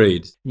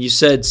 Agreed. You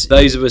said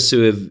those of us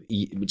who have,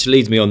 which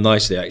leads me on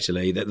nicely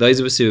actually, that those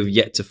of us who have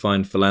yet to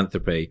find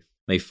philanthropy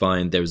may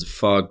find there is a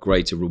far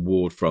greater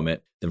reward from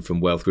it than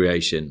from wealth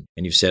creation.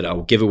 And you've said, I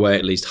will give away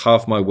at least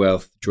half my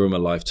wealth during my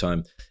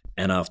lifetime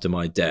and after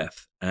my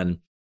death. And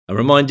I'm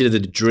reminded of the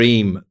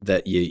dream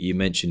that you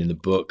mentioned in the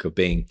book of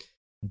being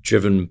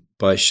driven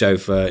by a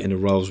chauffeur in a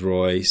Rolls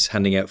Royce,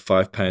 handing out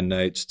 £5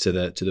 notes to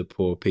the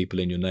poor people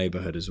in your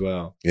neighbourhood as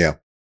well. Yeah.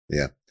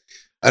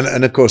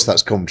 And of course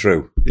that's come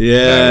true.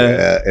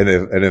 Yeah.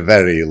 In a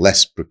very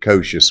less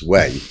precocious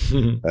way,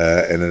 in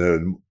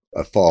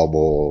a far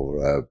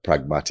more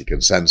pragmatic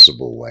and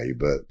sensible way.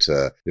 But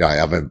I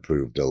have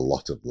improved a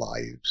lot of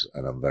lives,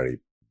 and I'm very,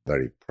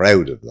 very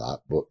proud of that.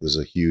 But there's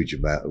a huge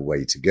amount of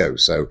way to go.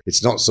 So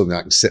it's not something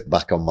I can sit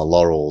back on my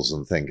laurels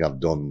and think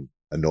I've done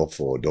enough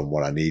or done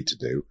what I need to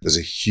do. There's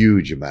a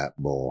huge amount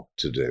more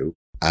to do.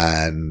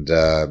 And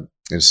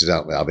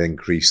incidentally, I've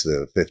increased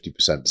the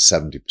 50% to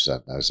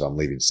 70% now. So I'm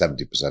leaving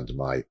 70% of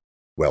my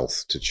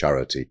wealth to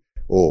charity,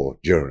 or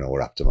during or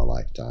after my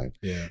lifetime.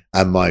 Yeah.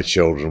 And my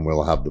children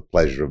will have the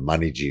pleasure of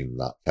managing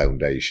that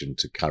foundation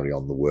to carry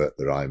on the work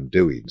that I'm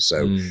doing.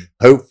 So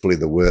hopefully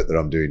the work that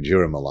I'm doing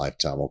during my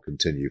lifetime will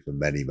continue for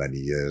many, many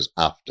years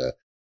after,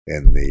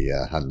 in the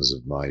hands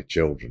of my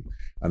children.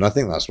 And I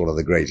think that's one of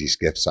the greatest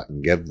gifts I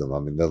can give them. I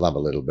mean, they'll have a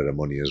little bit of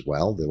money as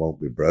well. They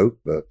won't be broke,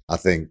 but I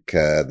think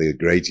the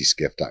greatest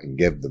gift I can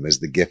give them is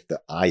the gift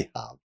that I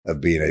have of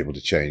being able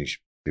to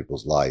change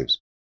people's lives.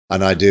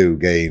 And I do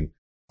gain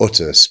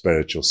utter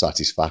spiritual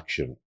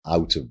satisfaction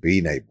out of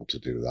being able to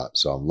do that.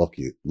 So I'm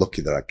lucky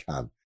that I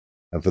can.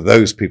 And for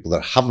those people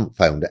that haven't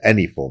found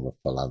any form of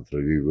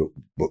philanthropy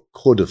but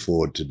could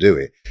afford to do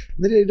it,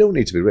 they don't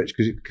need to be rich,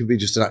 because it can be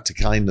just an act of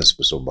kindness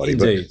for somebody.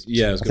 Indeed. But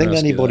yeah, I think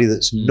anybody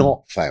that's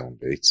not found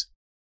it,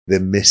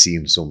 they're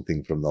missing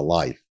something from the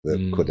life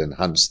that could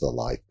enhance their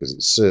life, because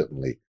it's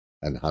certainly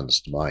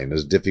enhanced mine,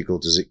 as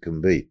difficult as it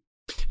can be.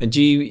 And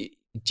do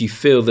you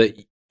feel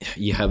that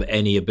you have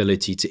any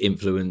ability to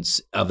influence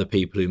other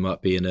people who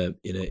might be in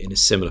a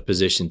similar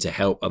position to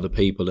help other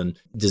people? And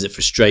does it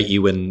frustrate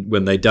you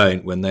when they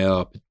don't, when they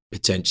are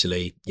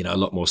potentially, a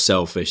lot more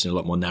selfish and a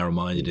lot more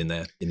narrow-minded in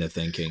their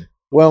thinking?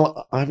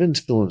 Well, I've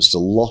influenced a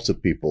lot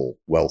of people,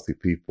 wealthy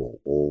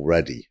people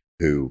already,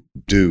 who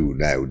do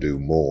now do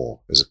more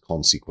as a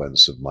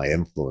consequence of my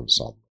influence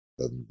on them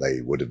than they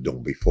would have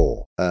done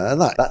before. And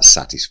that's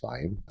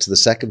satisfying. To the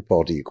second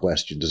part of your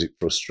question, does it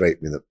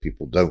frustrate me that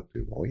people don't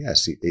do more?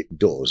 Yes, it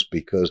does,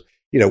 because,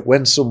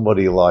 when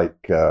somebody like,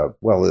 if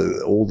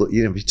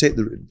you take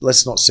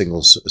let's not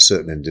single a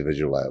certain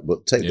individual out,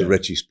 but take the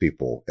richest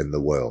people in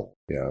the world,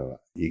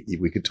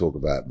 we could talk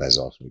about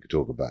Bezos, we could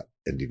talk about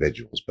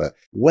individuals, but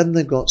when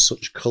they've got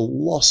such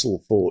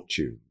colossal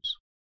fortunes,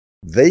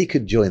 they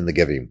could join the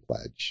Giving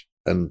Pledge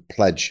and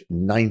pledge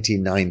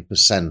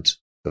 99%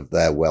 of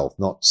their wealth,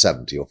 not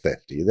 70 or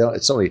 50.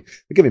 It's only,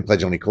 the Giving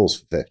Pledge only calls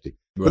for 50.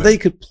 Right. But they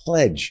could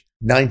pledge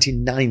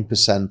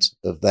 99%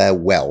 of their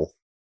wealth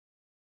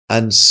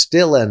and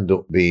still end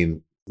up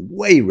being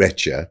way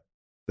richer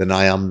than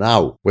I am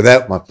now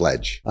without my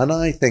pledge. And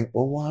I think,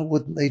 well, why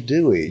wouldn't they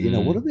do it?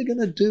 What are they going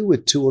to do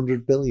with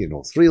 200 billion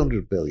or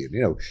 300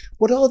 billion?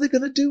 What are they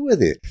going to do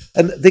with it?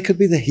 And they could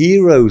be the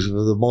heroes of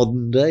the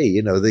modern day.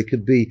 They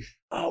could be,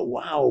 oh,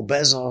 wow,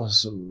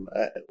 Bezos and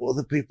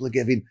other people are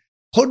giving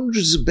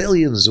hundreds of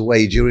billions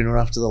away during or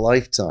after their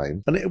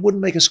lifetime, and it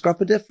wouldn't make a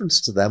scrap of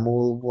difference to them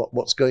or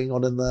what's going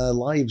on in their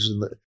lives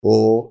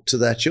or to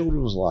their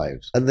children's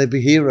lives. And they'd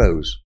be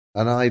heroes.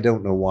 And I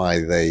don't know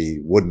why they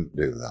wouldn't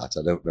do that.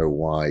 I don't know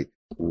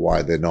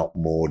why they're not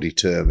more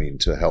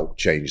determined to help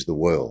change the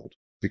world,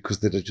 because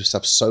they just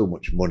have so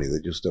much money,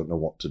 they just don't know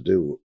what to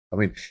do. I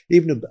mean,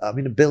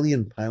 £1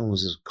 billion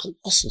is a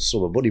colossal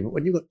sum of money, but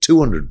when you've got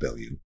 200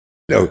 billion,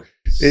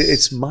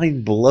 it's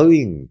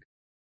mind-blowing.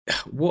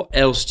 What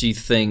else do you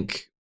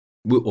think,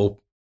 or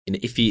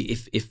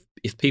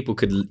if people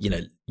could,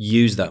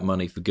 use that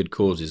money for good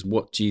causes,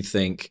 what do you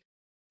think?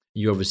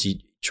 You're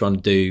obviously trying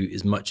to do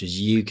as much as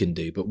you can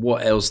do, but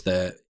what else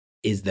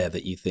is there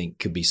that you think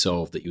could be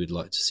solved, that you would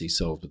like to see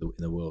solved in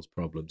the world's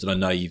problems? And I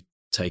know you've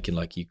taken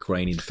like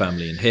Ukrainian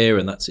family in here,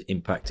 and that's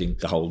impacting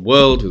the whole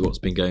world with what's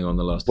been going on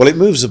the last. Well, it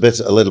moves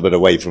a little bit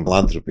away from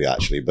philanthropy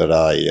actually, but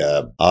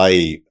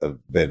I have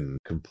been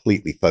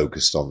completely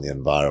focused on the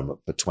environment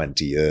for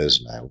 20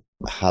 years now.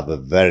 I have a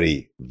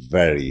very,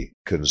 very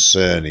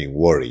concerning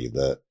worry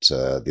that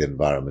the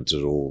environment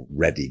has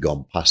already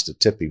gone past a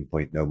tipping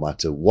point no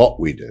matter what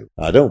we do.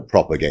 I don't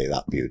propagate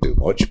that view too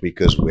much,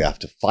 because we have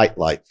to fight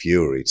like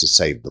fury to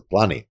save the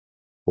planet.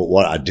 But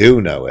what I do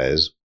know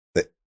is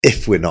that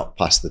if we're not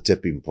past the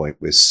tipping point,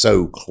 we're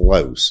so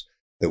close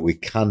that we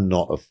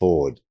cannot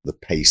afford the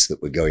pace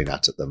that we're going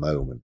at the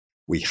moment.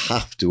 We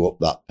have to up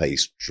that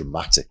pace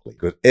dramatically,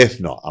 because if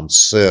not, I'm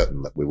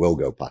certain that we will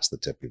go past the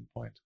tipping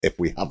point if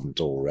we haven't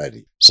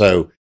already.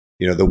 So,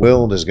 the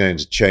world is going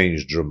to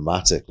change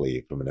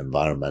dramatically from an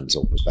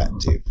environmental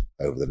perspective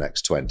over the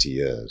next 20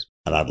 years.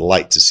 And I'd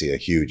like to see a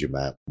huge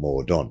amount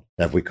more done.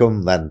 Now, if we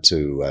come then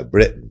to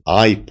Britain,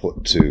 I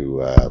put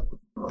to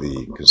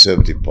the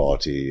Conservative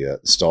Party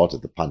at the start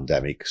of the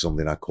pandemic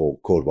something I call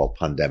Caudwell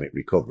Pandemic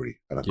Recovery,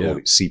 and I call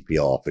it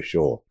CPR for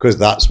sure, because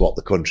that's what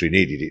the country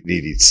needed. It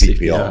needed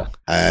CPR.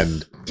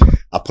 And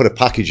I put a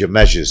package of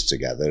measures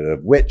together,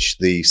 of which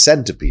the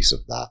centerpiece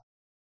of that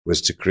was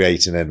to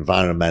create an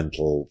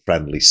environmental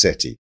friendly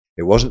city.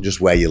 It wasn't just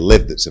where you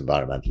live that's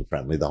environmental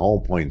friendly. The whole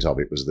point of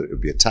it was that it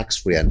would be a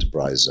tax-free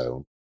enterprise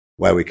zone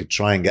where we could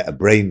try and get a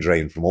brain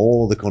drain from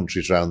all the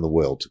countries around the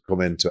world to come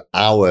into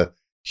our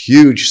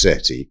huge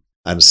city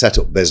and set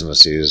up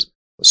businesses,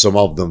 some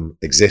of them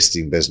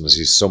existing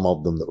businesses, some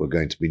of them that were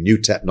going to be new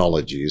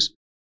technologies,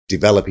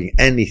 developing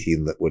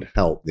anything that would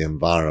help the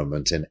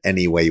environment in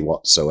any way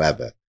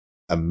whatsoever,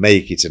 and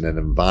make it an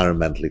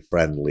environmentally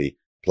friendly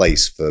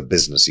place for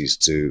businesses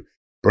to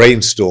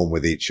brainstorm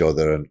with each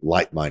other and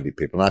like-minded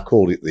people. And I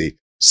called it the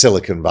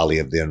Silicon Valley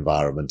of the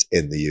environment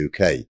in the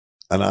UK.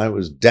 And I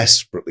was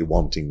desperately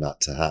wanting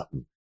that to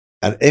happen.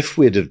 And if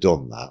we'd have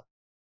done that,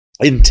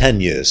 in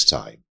 10 years'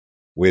 time,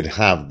 we'd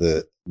have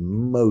the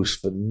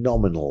most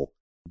phenomenal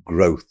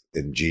growth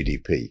in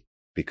GDP,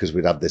 because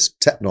we'd have this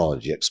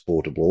technology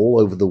exportable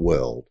all over the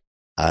world,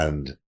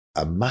 and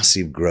a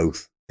massive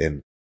growth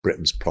in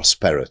Britain's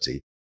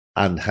prosperity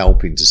and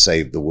helping to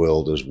save the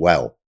world as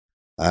well.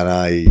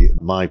 And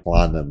my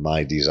plan and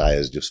my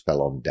desires just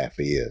fell on deaf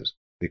ears,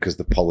 because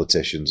the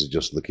politicians are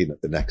just looking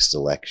at the next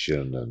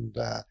election. And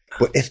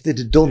but if they'd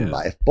have done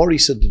that, if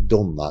Boris had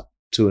done that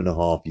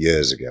 2.5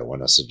 years ago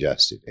when I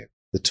suggested it,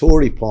 the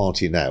Tory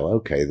party now,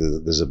 okay,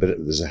 there's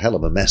a hell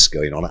of a mess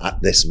going on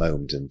at this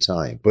moment in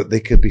time, but they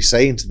could be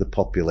saying to the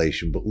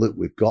population, but look,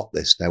 we've got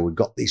this now. We've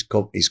got these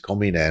companies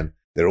coming in.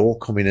 They're all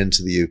coming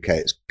into the UK.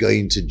 It's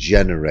going to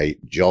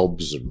generate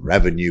jobs and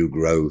revenue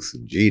growth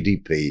and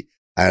GDP.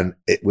 And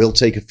it will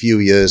take a few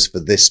years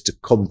for this to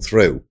come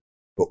through.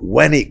 But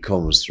when it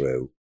comes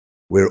through,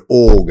 we're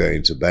all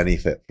going to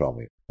benefit from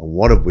it. And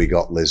what have we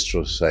got Liz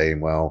Truss saying?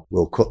 Well,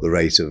 we'll cut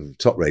the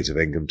top rate of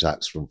income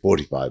tax from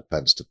 45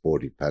 pence to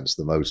 40 pence,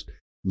 the most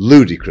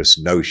ludicrous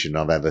notion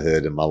I've ever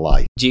heard in my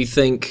life. Do you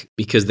think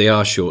because they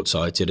are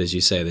short-sighted, as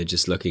you say, they're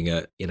just looking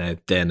at,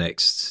 their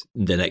next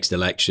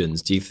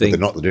elections, do you think... But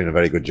they're not doing a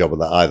very good job of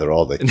that either,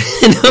 are they?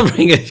 They're not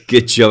doing a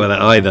good job of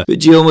that either. But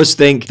do you almost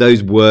think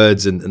those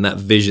words and that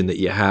vision that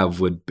you have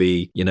would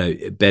be,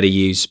 better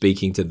used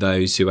speaking to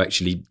those who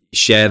actually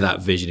share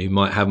that vision, who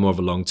might have more of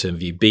a long-term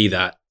view, be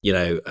that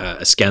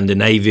a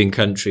Scandinavian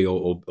country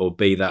or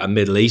be that a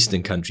Middle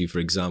Eastern country, for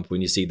example,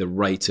 when you see the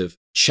rate of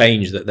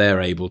change that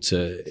they're able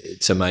to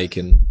make?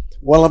 And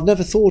well, I've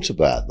never thought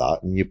about that,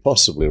 and you're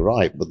possibly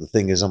right, but the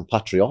thing is, I'm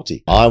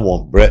patriotic. I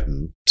want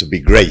Britain to be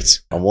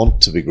great. I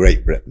want to be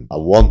Great Britain. I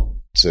want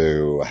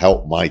to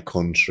help my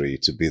country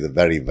to be the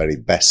very, very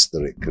best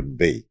that it can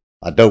be.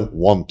 I don't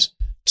want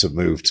to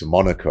move to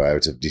Monaco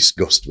out of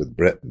disgust with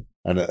Britain.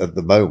 And at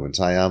the moment,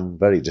 I am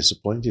very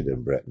disappointed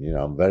in Britain.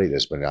 I'm very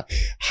disappointed.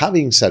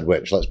 Having said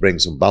which, let's bring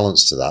some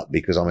balance to that,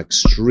 because I'm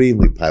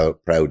extremely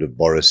proud of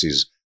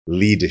Boris's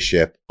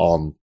leadership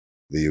on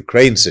the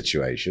Ukraine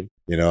situation.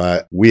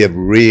 We have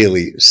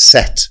really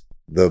set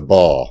the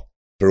bar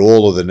for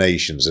all other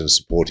nations in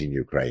supporting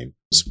Ukraine,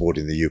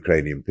 supporting the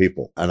Ukrainian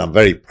people. And I'm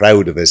very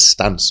proud of his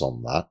stance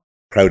on that,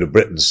 proud of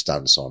Britain's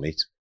stance on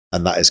it.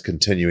 And that is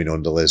continuing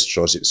under Liz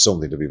Truss. It's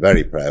something to be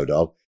very proud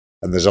of.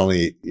 And there's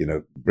only,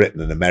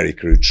 Britain and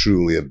America who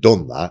truly have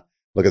done that.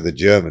 Look at the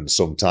Germans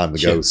some time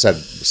ago said,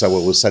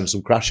 we'll send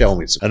some crash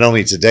helmets. And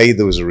only today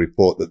there was a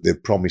report that they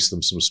promised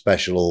them some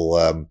special,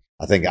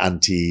 I think,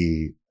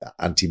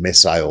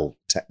 anti-missile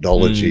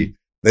technology.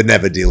 They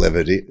never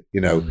delivered it.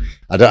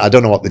 I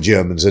don't know what the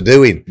Germans are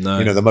doing.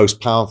 No. The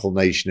most powerful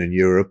nation in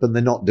Europe, and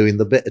they're not doing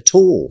the bit at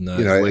all.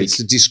 No, it's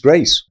a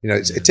disgrace.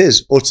 It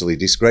is utterly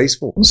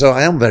disgraceful. So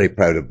I am very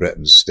proud of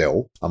Britain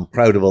still. I'm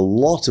proud of a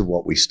lot of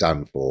what we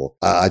stand for.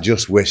 I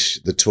just wish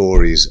the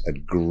Tories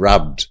had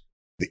grabbed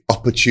the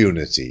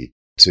opportunity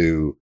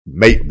to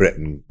make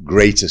Britain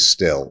greater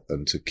still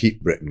and to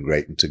keep Britain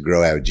great and to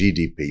grow our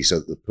GDP so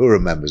that the poorer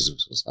members of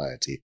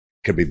society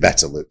can be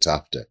better looked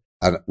after.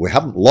 And we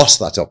haven't lost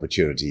that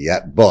opportunity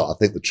yet, but I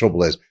think the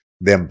trouble is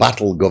the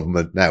embattled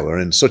government now are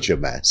in such a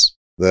mess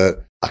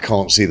that I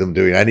can't see them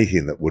doing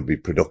anything that would be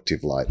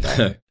productive like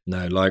that.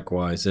 No,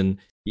 likewise. And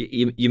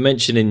you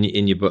mentioned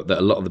in your book that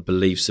a lot of the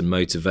beliefs and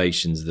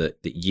motivations that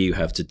you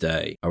have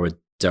today are a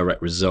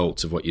direct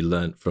result of what you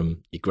learned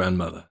from your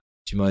grandmother.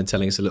 Do you mind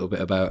telling us a little bit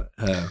about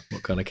her,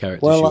 what kind of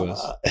character she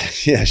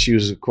was? Yeah, she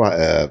was quite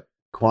a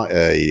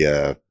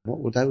what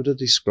would I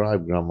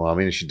describe grandma? I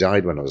mean, she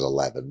died when I was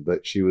 11,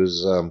 but she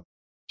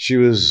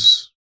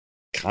was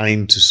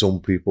kind to some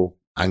people,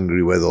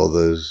 angry with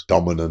others,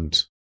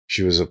 dominant.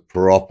 She was a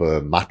proper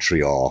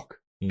matriarch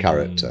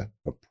character,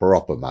 a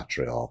proper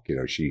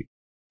matriarch. She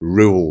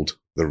ruled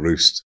the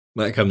roost.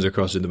 That comes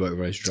across in the book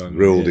very strongly.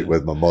 Ruled it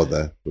with my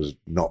mother, was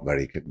not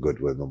very good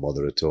with my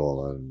mother at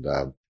all.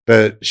 And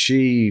but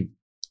she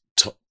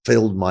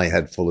filled my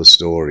head full of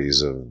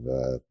stories of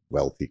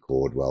wealthy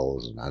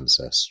Caudwells and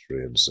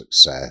ancestry and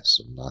success.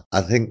 And that.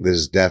 I think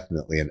there's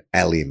definitely an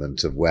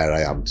element of where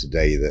I am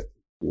today that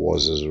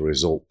was as a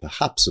result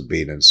perhaps of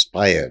being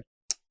inspired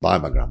by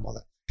my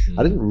grandmother.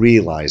 I didn't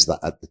realize that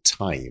at the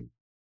time.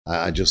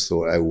 I just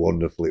thought how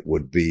wonderful it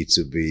would be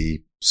to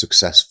be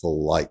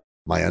successful like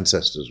my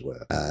ancestors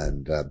were.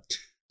 And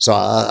so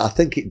I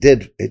think it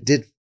did,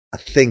 I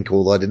think,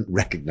 although I didn't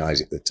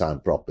recognize it at the time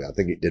properly, I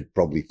think it did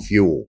probably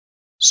fuel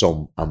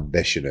some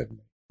ambition in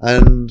me.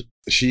 And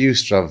she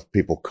used to have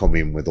people come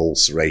in with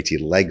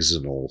ulcerated legs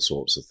and all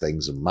sorts of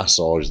things and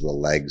massage the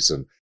legs,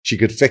 and she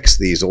could fix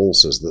these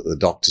ulcers that the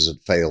doctors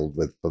had failed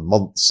with for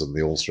months, and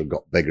the ulcer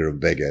got bigger and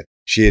bigger.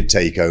 She'd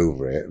take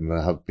over it and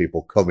have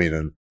people come in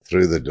and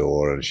through the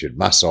door, and she'd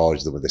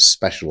massage them with this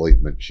special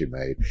ointment she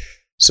made.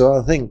 So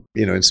I think,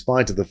 in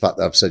spite of the fact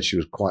that I've said she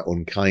was quite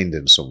unkind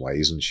in some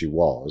ways, and she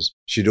was,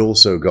 she'd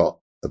also got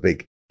a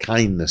big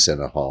kindness in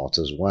her heart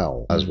as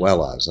well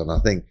as, and I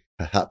think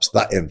perhaps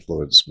that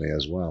influenced me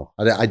as well.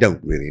 I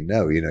don't really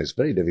know, it's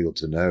very difficult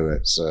to know.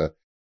 It's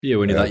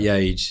when you're that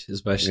age,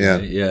 especially.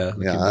 Yeah.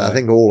 I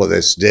think all of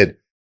this did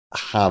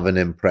have an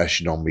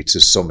impression on me to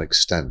some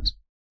extent,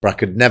 but I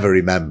could never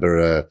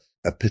remember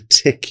a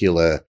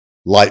particular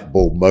light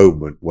bulb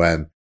moment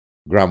when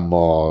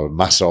grandma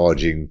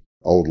massaging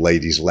old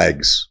lady's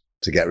legs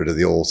to get rid of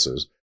the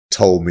ulcers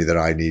told me that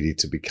I needed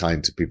to be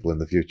kind to people in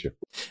the future.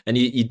 And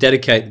you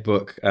dedicate the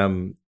book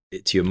to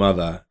your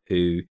mother,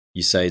 who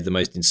you say is the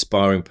most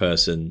inspiring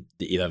person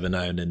that you've ever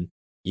known, and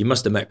you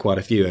must have met quite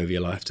a few over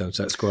your lifetime,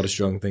 so that's quite a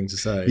strong thing to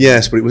say.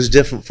 Yes, but it was a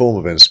different form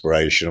of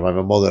inspiration. My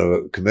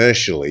mother,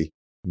 commercially,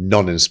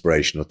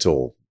 non-inspiration at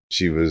all.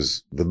 She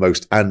was the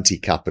most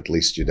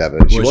anti-capitalist you'd ever.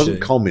 She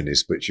wasn't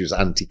communist, but she was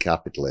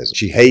anti-capitalism.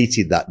 She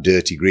hated that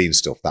dirty green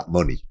stuff, that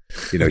money.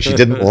 She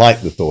didn't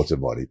like the thought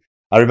of money.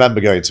 I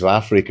remember going to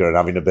Africa and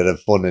having a bit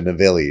of fun in a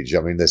village. I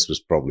mean, this was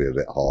probably a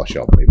bit harsh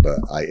on me, but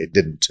it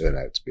didn't turn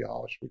out to be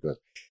harsh because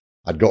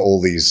I'd got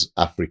all these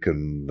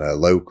African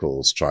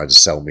locals trying to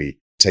sell me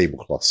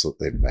tablecloths that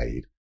they'd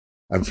made.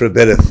 And for a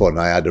bit of fun,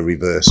 I had a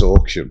reverse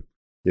auction.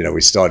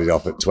 We started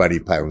off at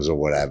 £20 or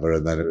whatever,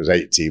 and then it was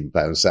 £18,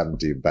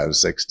 £17,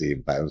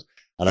 £16.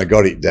 And I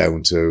got it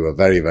down to a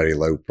very, very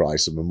low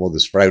price. And my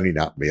mother's frowning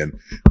at me and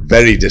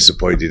very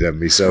disappointed in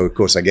me. So, of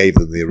course, I gave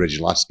them the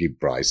original asking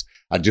price.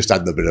 I just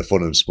had a bit of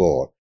fun and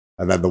sport.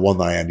 And then the one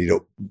that I ended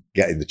up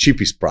getting the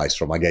cheapest price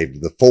from, I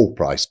gave the full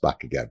price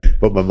back again.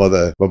 But my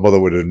mother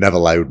would have never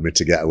allowed me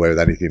to get away with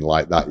anything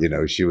like that.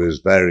 She was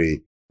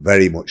very,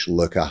 very much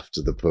look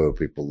after the poor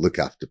people, look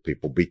after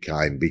people, be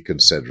kind, be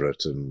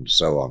considerate, and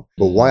so on.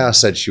 But why I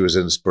said she was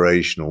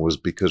inspirational was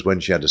because when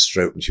she had a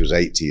stroke and she was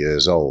 80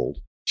 years old,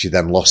 she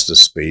then lost her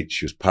speech.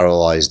 She was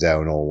paralyzed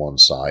down on one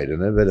side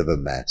and a bit of a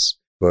mess.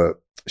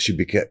 But she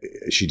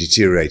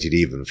deteriorated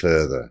even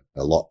further,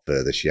 a lot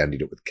further. She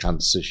ended up with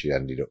cancer. She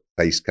ended up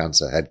face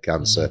cancer, head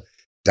cancer,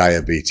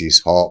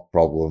 diabetes, heart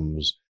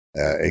problems,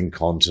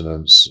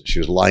 incontinence. She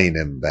was lying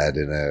in bed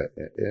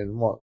in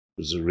what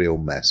was a real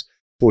mess.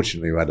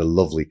 Fortunately, we had a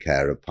lovely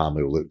carer, Pam,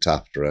 who looked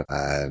after her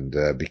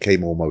and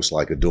became almost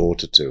like a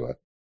daughter to her.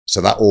 So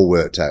that all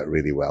worked out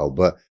really well.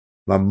 But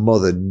my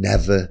mother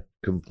never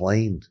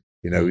complained.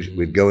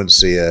 We'd go and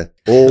see her,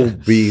 all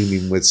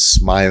beaming with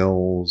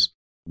smiles.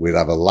 We'd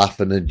have a laugh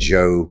and a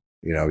joke.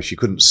 She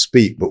couldn't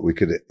speak, but we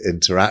could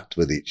interact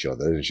with each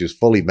other, and she was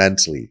fully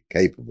mentally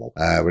capable.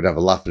 We'd have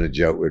a laugh and a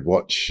joke. We'd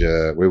watch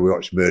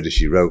Murder,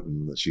 She Wrote,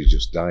 and she's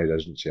just died,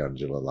 hasn't she,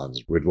 Angela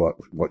Lansbury? We'd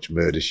watch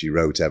Murder, She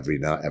Wrote every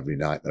night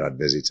that I'd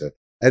visit her.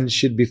 And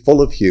she'd be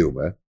full of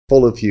humour,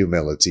 full of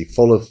humility,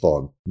 full of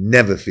fun,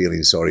 never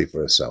feeling sorry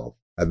for herself.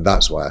 And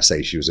that's why I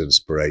say she was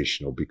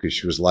inspirational, because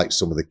she was like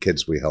some of the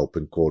kids we help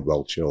in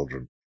Caudwell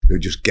Children, who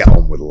just get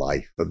on with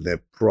life, and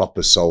they're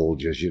proper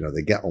soldiers.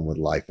 They get on with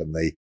life and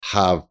they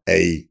have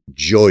a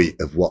joy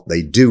of what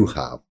they do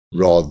have,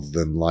 rather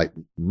than like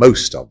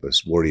most of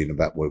us worrying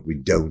about what we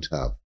don't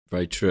have.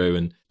 Very true.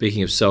 And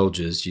speaking of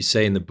soldiers, you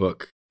say in the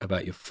book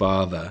about your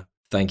father,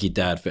 "Thank you,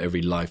 Dad, for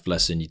every life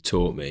lesson you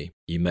taught me.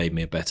 You made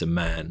me a better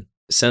man."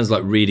 It sounds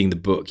like reading the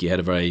book, you had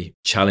a very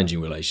challenging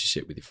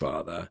relationship with your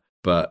father,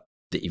 but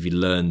that if you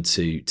learned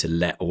to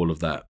let all of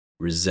that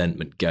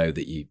resentment go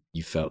that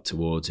you felt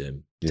towards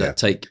him. Did that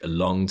take a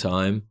long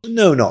time?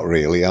 No, not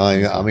really.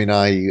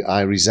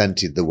 I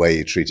resented the way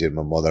he treated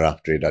my mother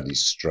after he'd had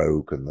his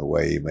stroke and the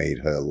way he made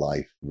her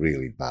life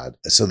really bad.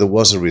 So there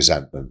was a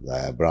resentment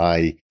there, but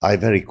I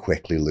very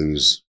quickly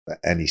lose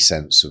any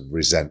sense of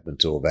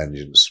resentment or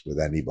vengeance with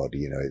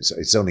anybody.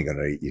 It's only going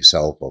to eat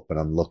yourself up, and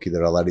I'm lucky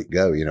that I let it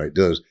go. It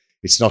does.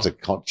 It's not a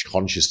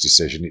conscious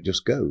decision. It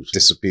just goes,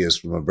 disappears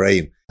from my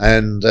brain.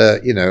 And,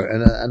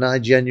 and I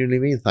genuinely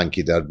mean thank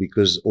you, Dad,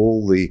 because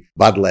all the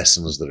bad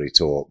lessons that he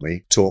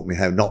taught me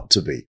how not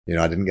to be.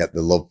 I didn't get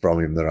the love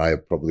from him that I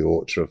probably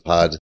ought to have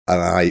had.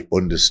 And I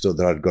understood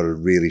that I'd got to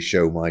really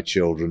show my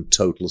children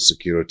total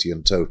security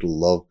and total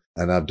love.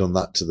 And I've done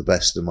that to the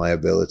best of my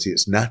ability.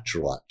 It's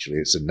natural, actually.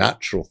 It's a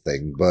natural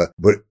thing, but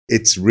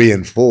it's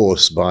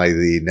reinforced by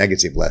the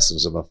negative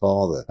lessons of my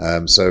father.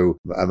 So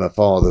my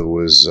father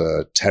was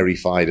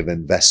terrified of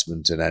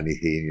investment in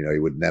anything. He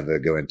would never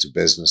go into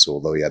business,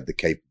 although he had the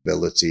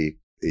capability.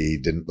 He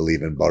didn't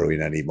believe in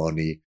borrowing any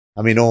money.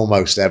 I mean,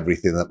 almost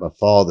everything that my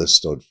father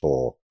stood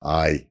for,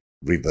 I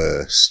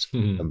reversed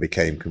and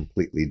became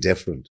completely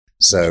different.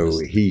 So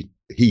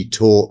he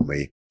taught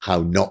me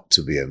how not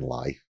to be in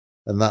life.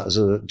 And that was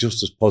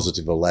just as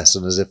positive a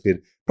lesson as if he'd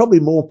probably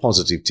more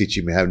positive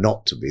teaching me how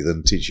not to be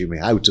than teaching me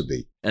how to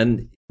be.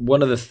 And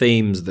one of the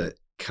themes that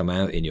come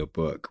out in your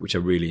book, which I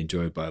really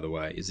enjoyed, by the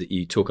way, is that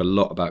you talk a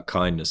lot about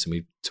kindness, and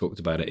we've talked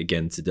about it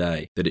again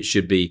today, that it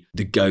should be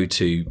the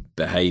go-to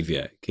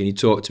behavior. Can you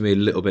talk to me a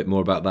little bit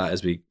more about that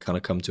as we kind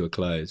of come to a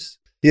close?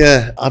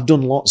 Yeah, I've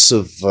done lots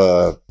of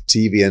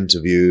TV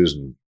interviews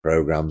and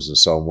programs and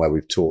so on where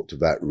we've talked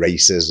about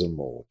racism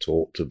or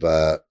talked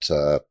about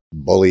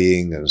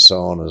bullying and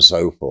so on and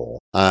so forth.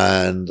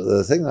 And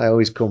the thing I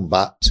always come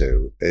back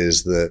to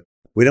is that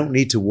we don't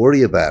need to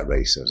worry about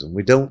racism.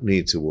 We don't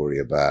need to worry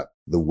about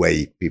the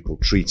way people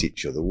treat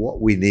each other.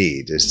 What we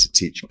need is to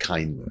teach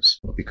kindness.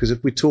 Because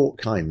if we taught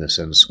kindness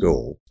in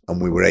school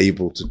and we were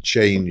able to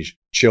change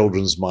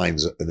children's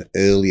minds at an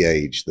early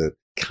age, that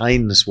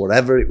kindness,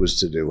 whatever it was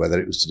to do, whether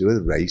it was to do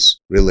with race,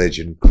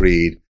 religion,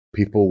 creed,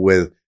 people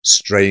with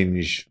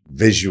strange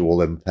visual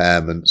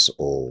impairments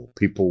or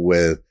people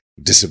with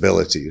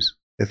disabilities,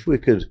 if we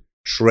could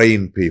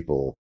train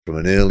people from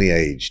an early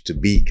age to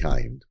be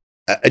kind,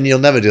 and you'll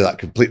never do that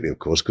completely, of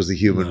course, because the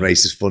human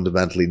race is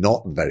fundamentally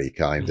not very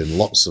kind in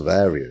lots of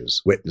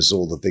areas. Witness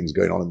all the things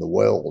going on in the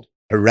world.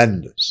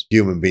 Horrendous.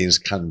 Human beings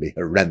can be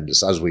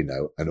horrendous, as we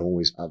know, and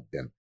always have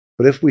been.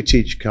 But if we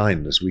teach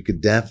kindness, we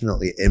could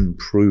definitely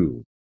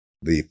improve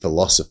the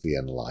philosophy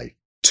in life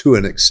to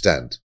an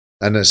extent.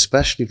 And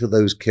especially for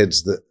those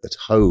kids that at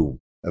home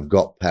have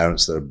got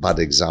parents that are bad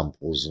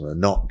examples and are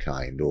not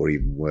kind, or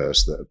even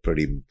worse, that are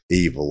pretty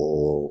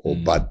evil or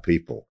bad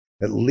people.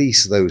 At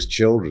least those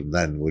children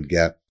then would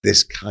get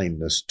this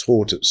kindness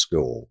taught at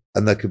school.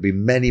 And there could be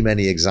many,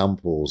 many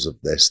examples of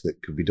this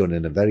that could be done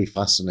in a very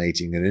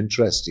fascinating and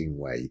interesting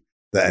way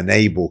that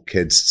enable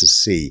kids to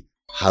see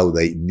how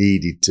they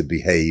needed to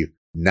behave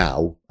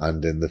now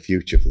and in the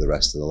future for the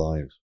rest of their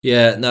lives.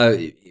 Yeah, no,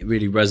 it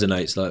really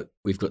resonates. Like,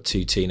 we've got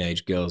 2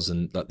 teenage girls,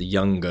 and like the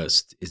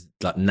youngest is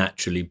like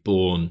naturally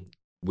born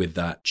with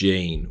that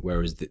gene,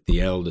 whereas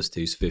the eldest,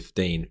 who's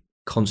 15,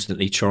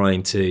 constantly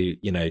trying to,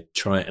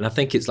 and I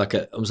think it's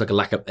almost like a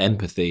lack of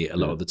empathy a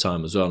lot of the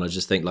time as well. And I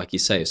just think, like you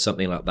say, if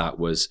something like that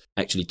was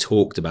actually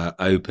talked about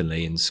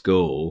openly in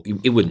school,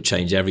 it wouldn't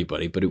change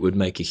everybody, but it would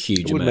make a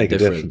huge amount of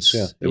difference.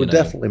 Yeah. It would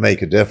definitely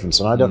make a difference.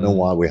 And I don't know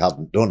why we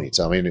haven't done it.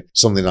 I mean,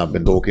 it's something I've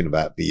been talking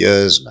about for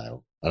years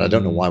now. And I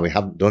don't know why we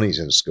haven't done it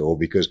in school,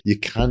 because you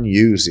can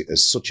use it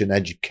as such an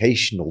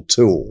educational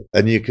tool,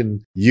 and you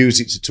can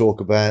use it to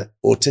talk about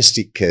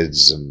autistic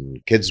kids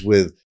and kids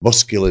with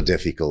muscular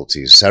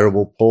difficulties,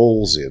 cerebral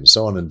palsy and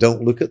so on. And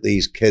don't look at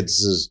these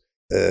kids as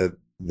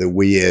the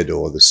weird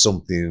or the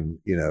something,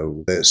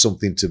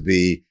 something to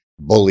be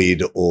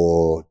bullied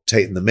or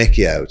taken the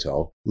mickey out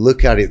of.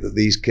 Look at it that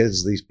these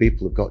kids, these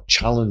people have got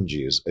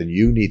challenges, and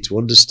you need to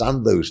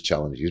understand those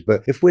challenges.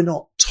 But if we're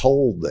not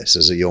told this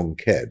as a young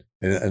kid,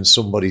 and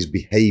somebody's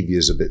behavior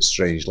is a bit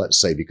strange, let's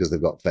say because they've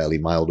got fairly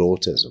mild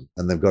autism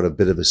and they've got a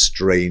bit of a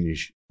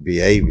strange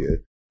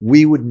behavior,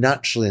 we would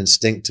naturally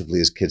instinctively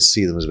as kids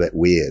see them as a bit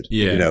weird,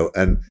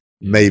 and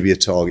maybe a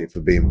target for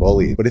being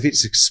bullied. But if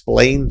it's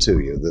explained to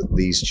you that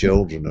these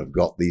children have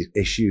got these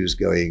issues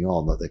going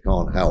on that they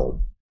can't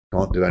help,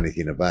 can't do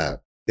anything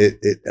about,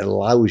 it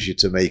allows you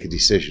to make a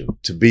decision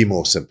to be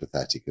more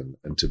sympathetic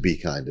and to be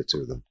kinder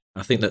to them.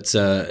 I think it's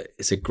a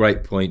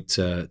great point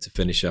to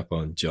finish up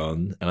on,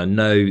 John. And I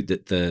know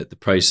that the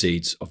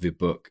proceeds of your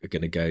book are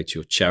going to go to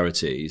your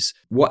charities.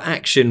 What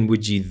action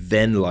would you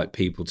then like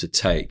people to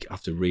take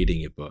after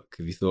reading your book?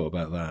 Have you thought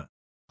about that?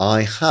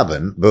 I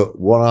haven't, but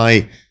what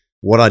I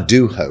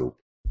do hope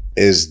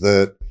is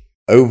that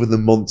over the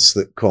months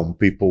that come,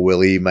 people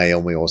will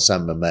email me or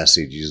send me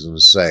messages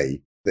and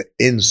say that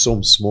in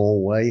some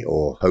small way,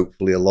 or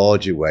hopefully a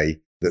larger way,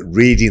 that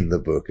reading the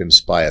book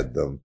inspired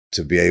them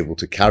to be able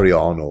to carry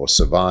on or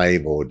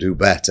survive or do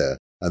better,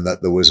 and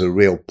that there was a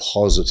real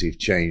positive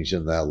change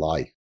in their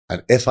life.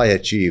 And if I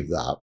achieve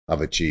that, I've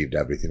achieved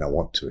everything I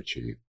want to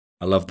achieve.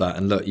 I love that.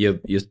 And look, you're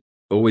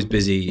always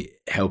busy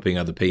helping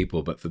other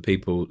people, but for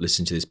people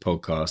listening to this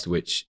podcast,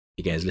 which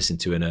again is listened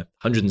to in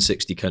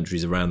 160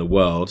 countries around the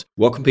world,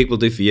 what can people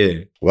do for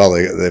you? Well,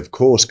 they of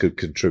course could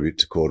contribute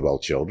to Caudwell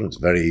Children. It's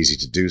very easy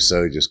to do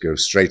so. Just go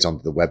straight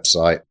onto the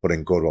website, put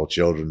in Caudwell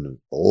Children, and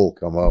it'll all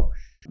come up.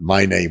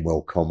 My name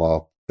will come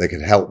up. They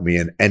can help me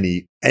in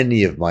any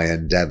of my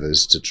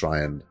endeavours to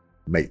try and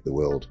make the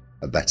world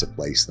a better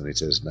place than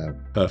it is now.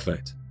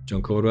 Perfect.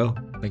 John Caudwell,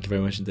 thank you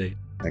very much indeed.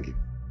 Thank you.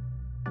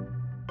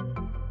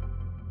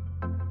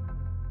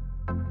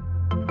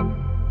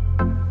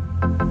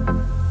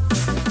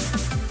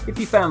 If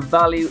you found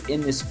value in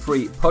this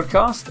free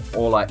podcast,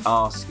 all I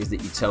ask is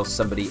that you tell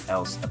somebody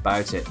else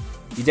about it.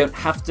 You don't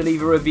have to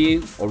leave a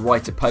review or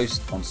write a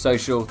post on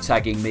social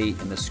tagging me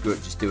in the Screw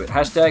It Just Do It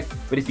hashtag,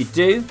 but if you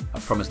do, I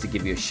promise to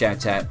give you a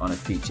shout out on a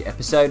future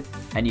episode,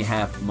 and you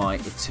have my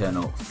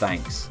eternal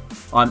thanks.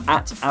 I'm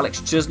at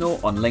Alex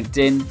Chisnell on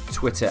LinkedIn,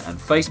 Twitter and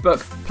Facebook,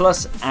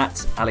 plus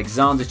at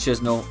Alexander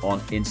Chisnell on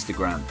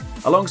Instagram.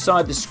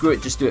 Alongside the Screw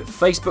It Just Do It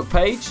Facebook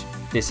page,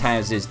 this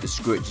houses the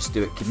Screw It Just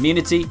Do It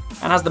community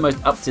and has the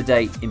most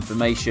up-to-date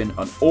information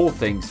on all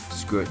things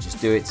Screw It Just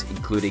Do It,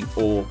 including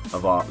all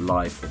of our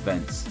live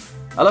events.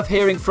 I love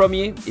hearing from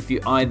you. If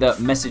you either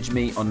message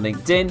me on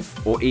LinkedIn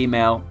or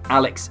email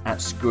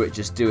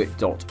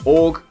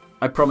alex@screwitjustdoit.org,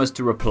 I promise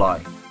to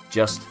reply.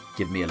 Just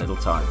give me a little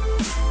time.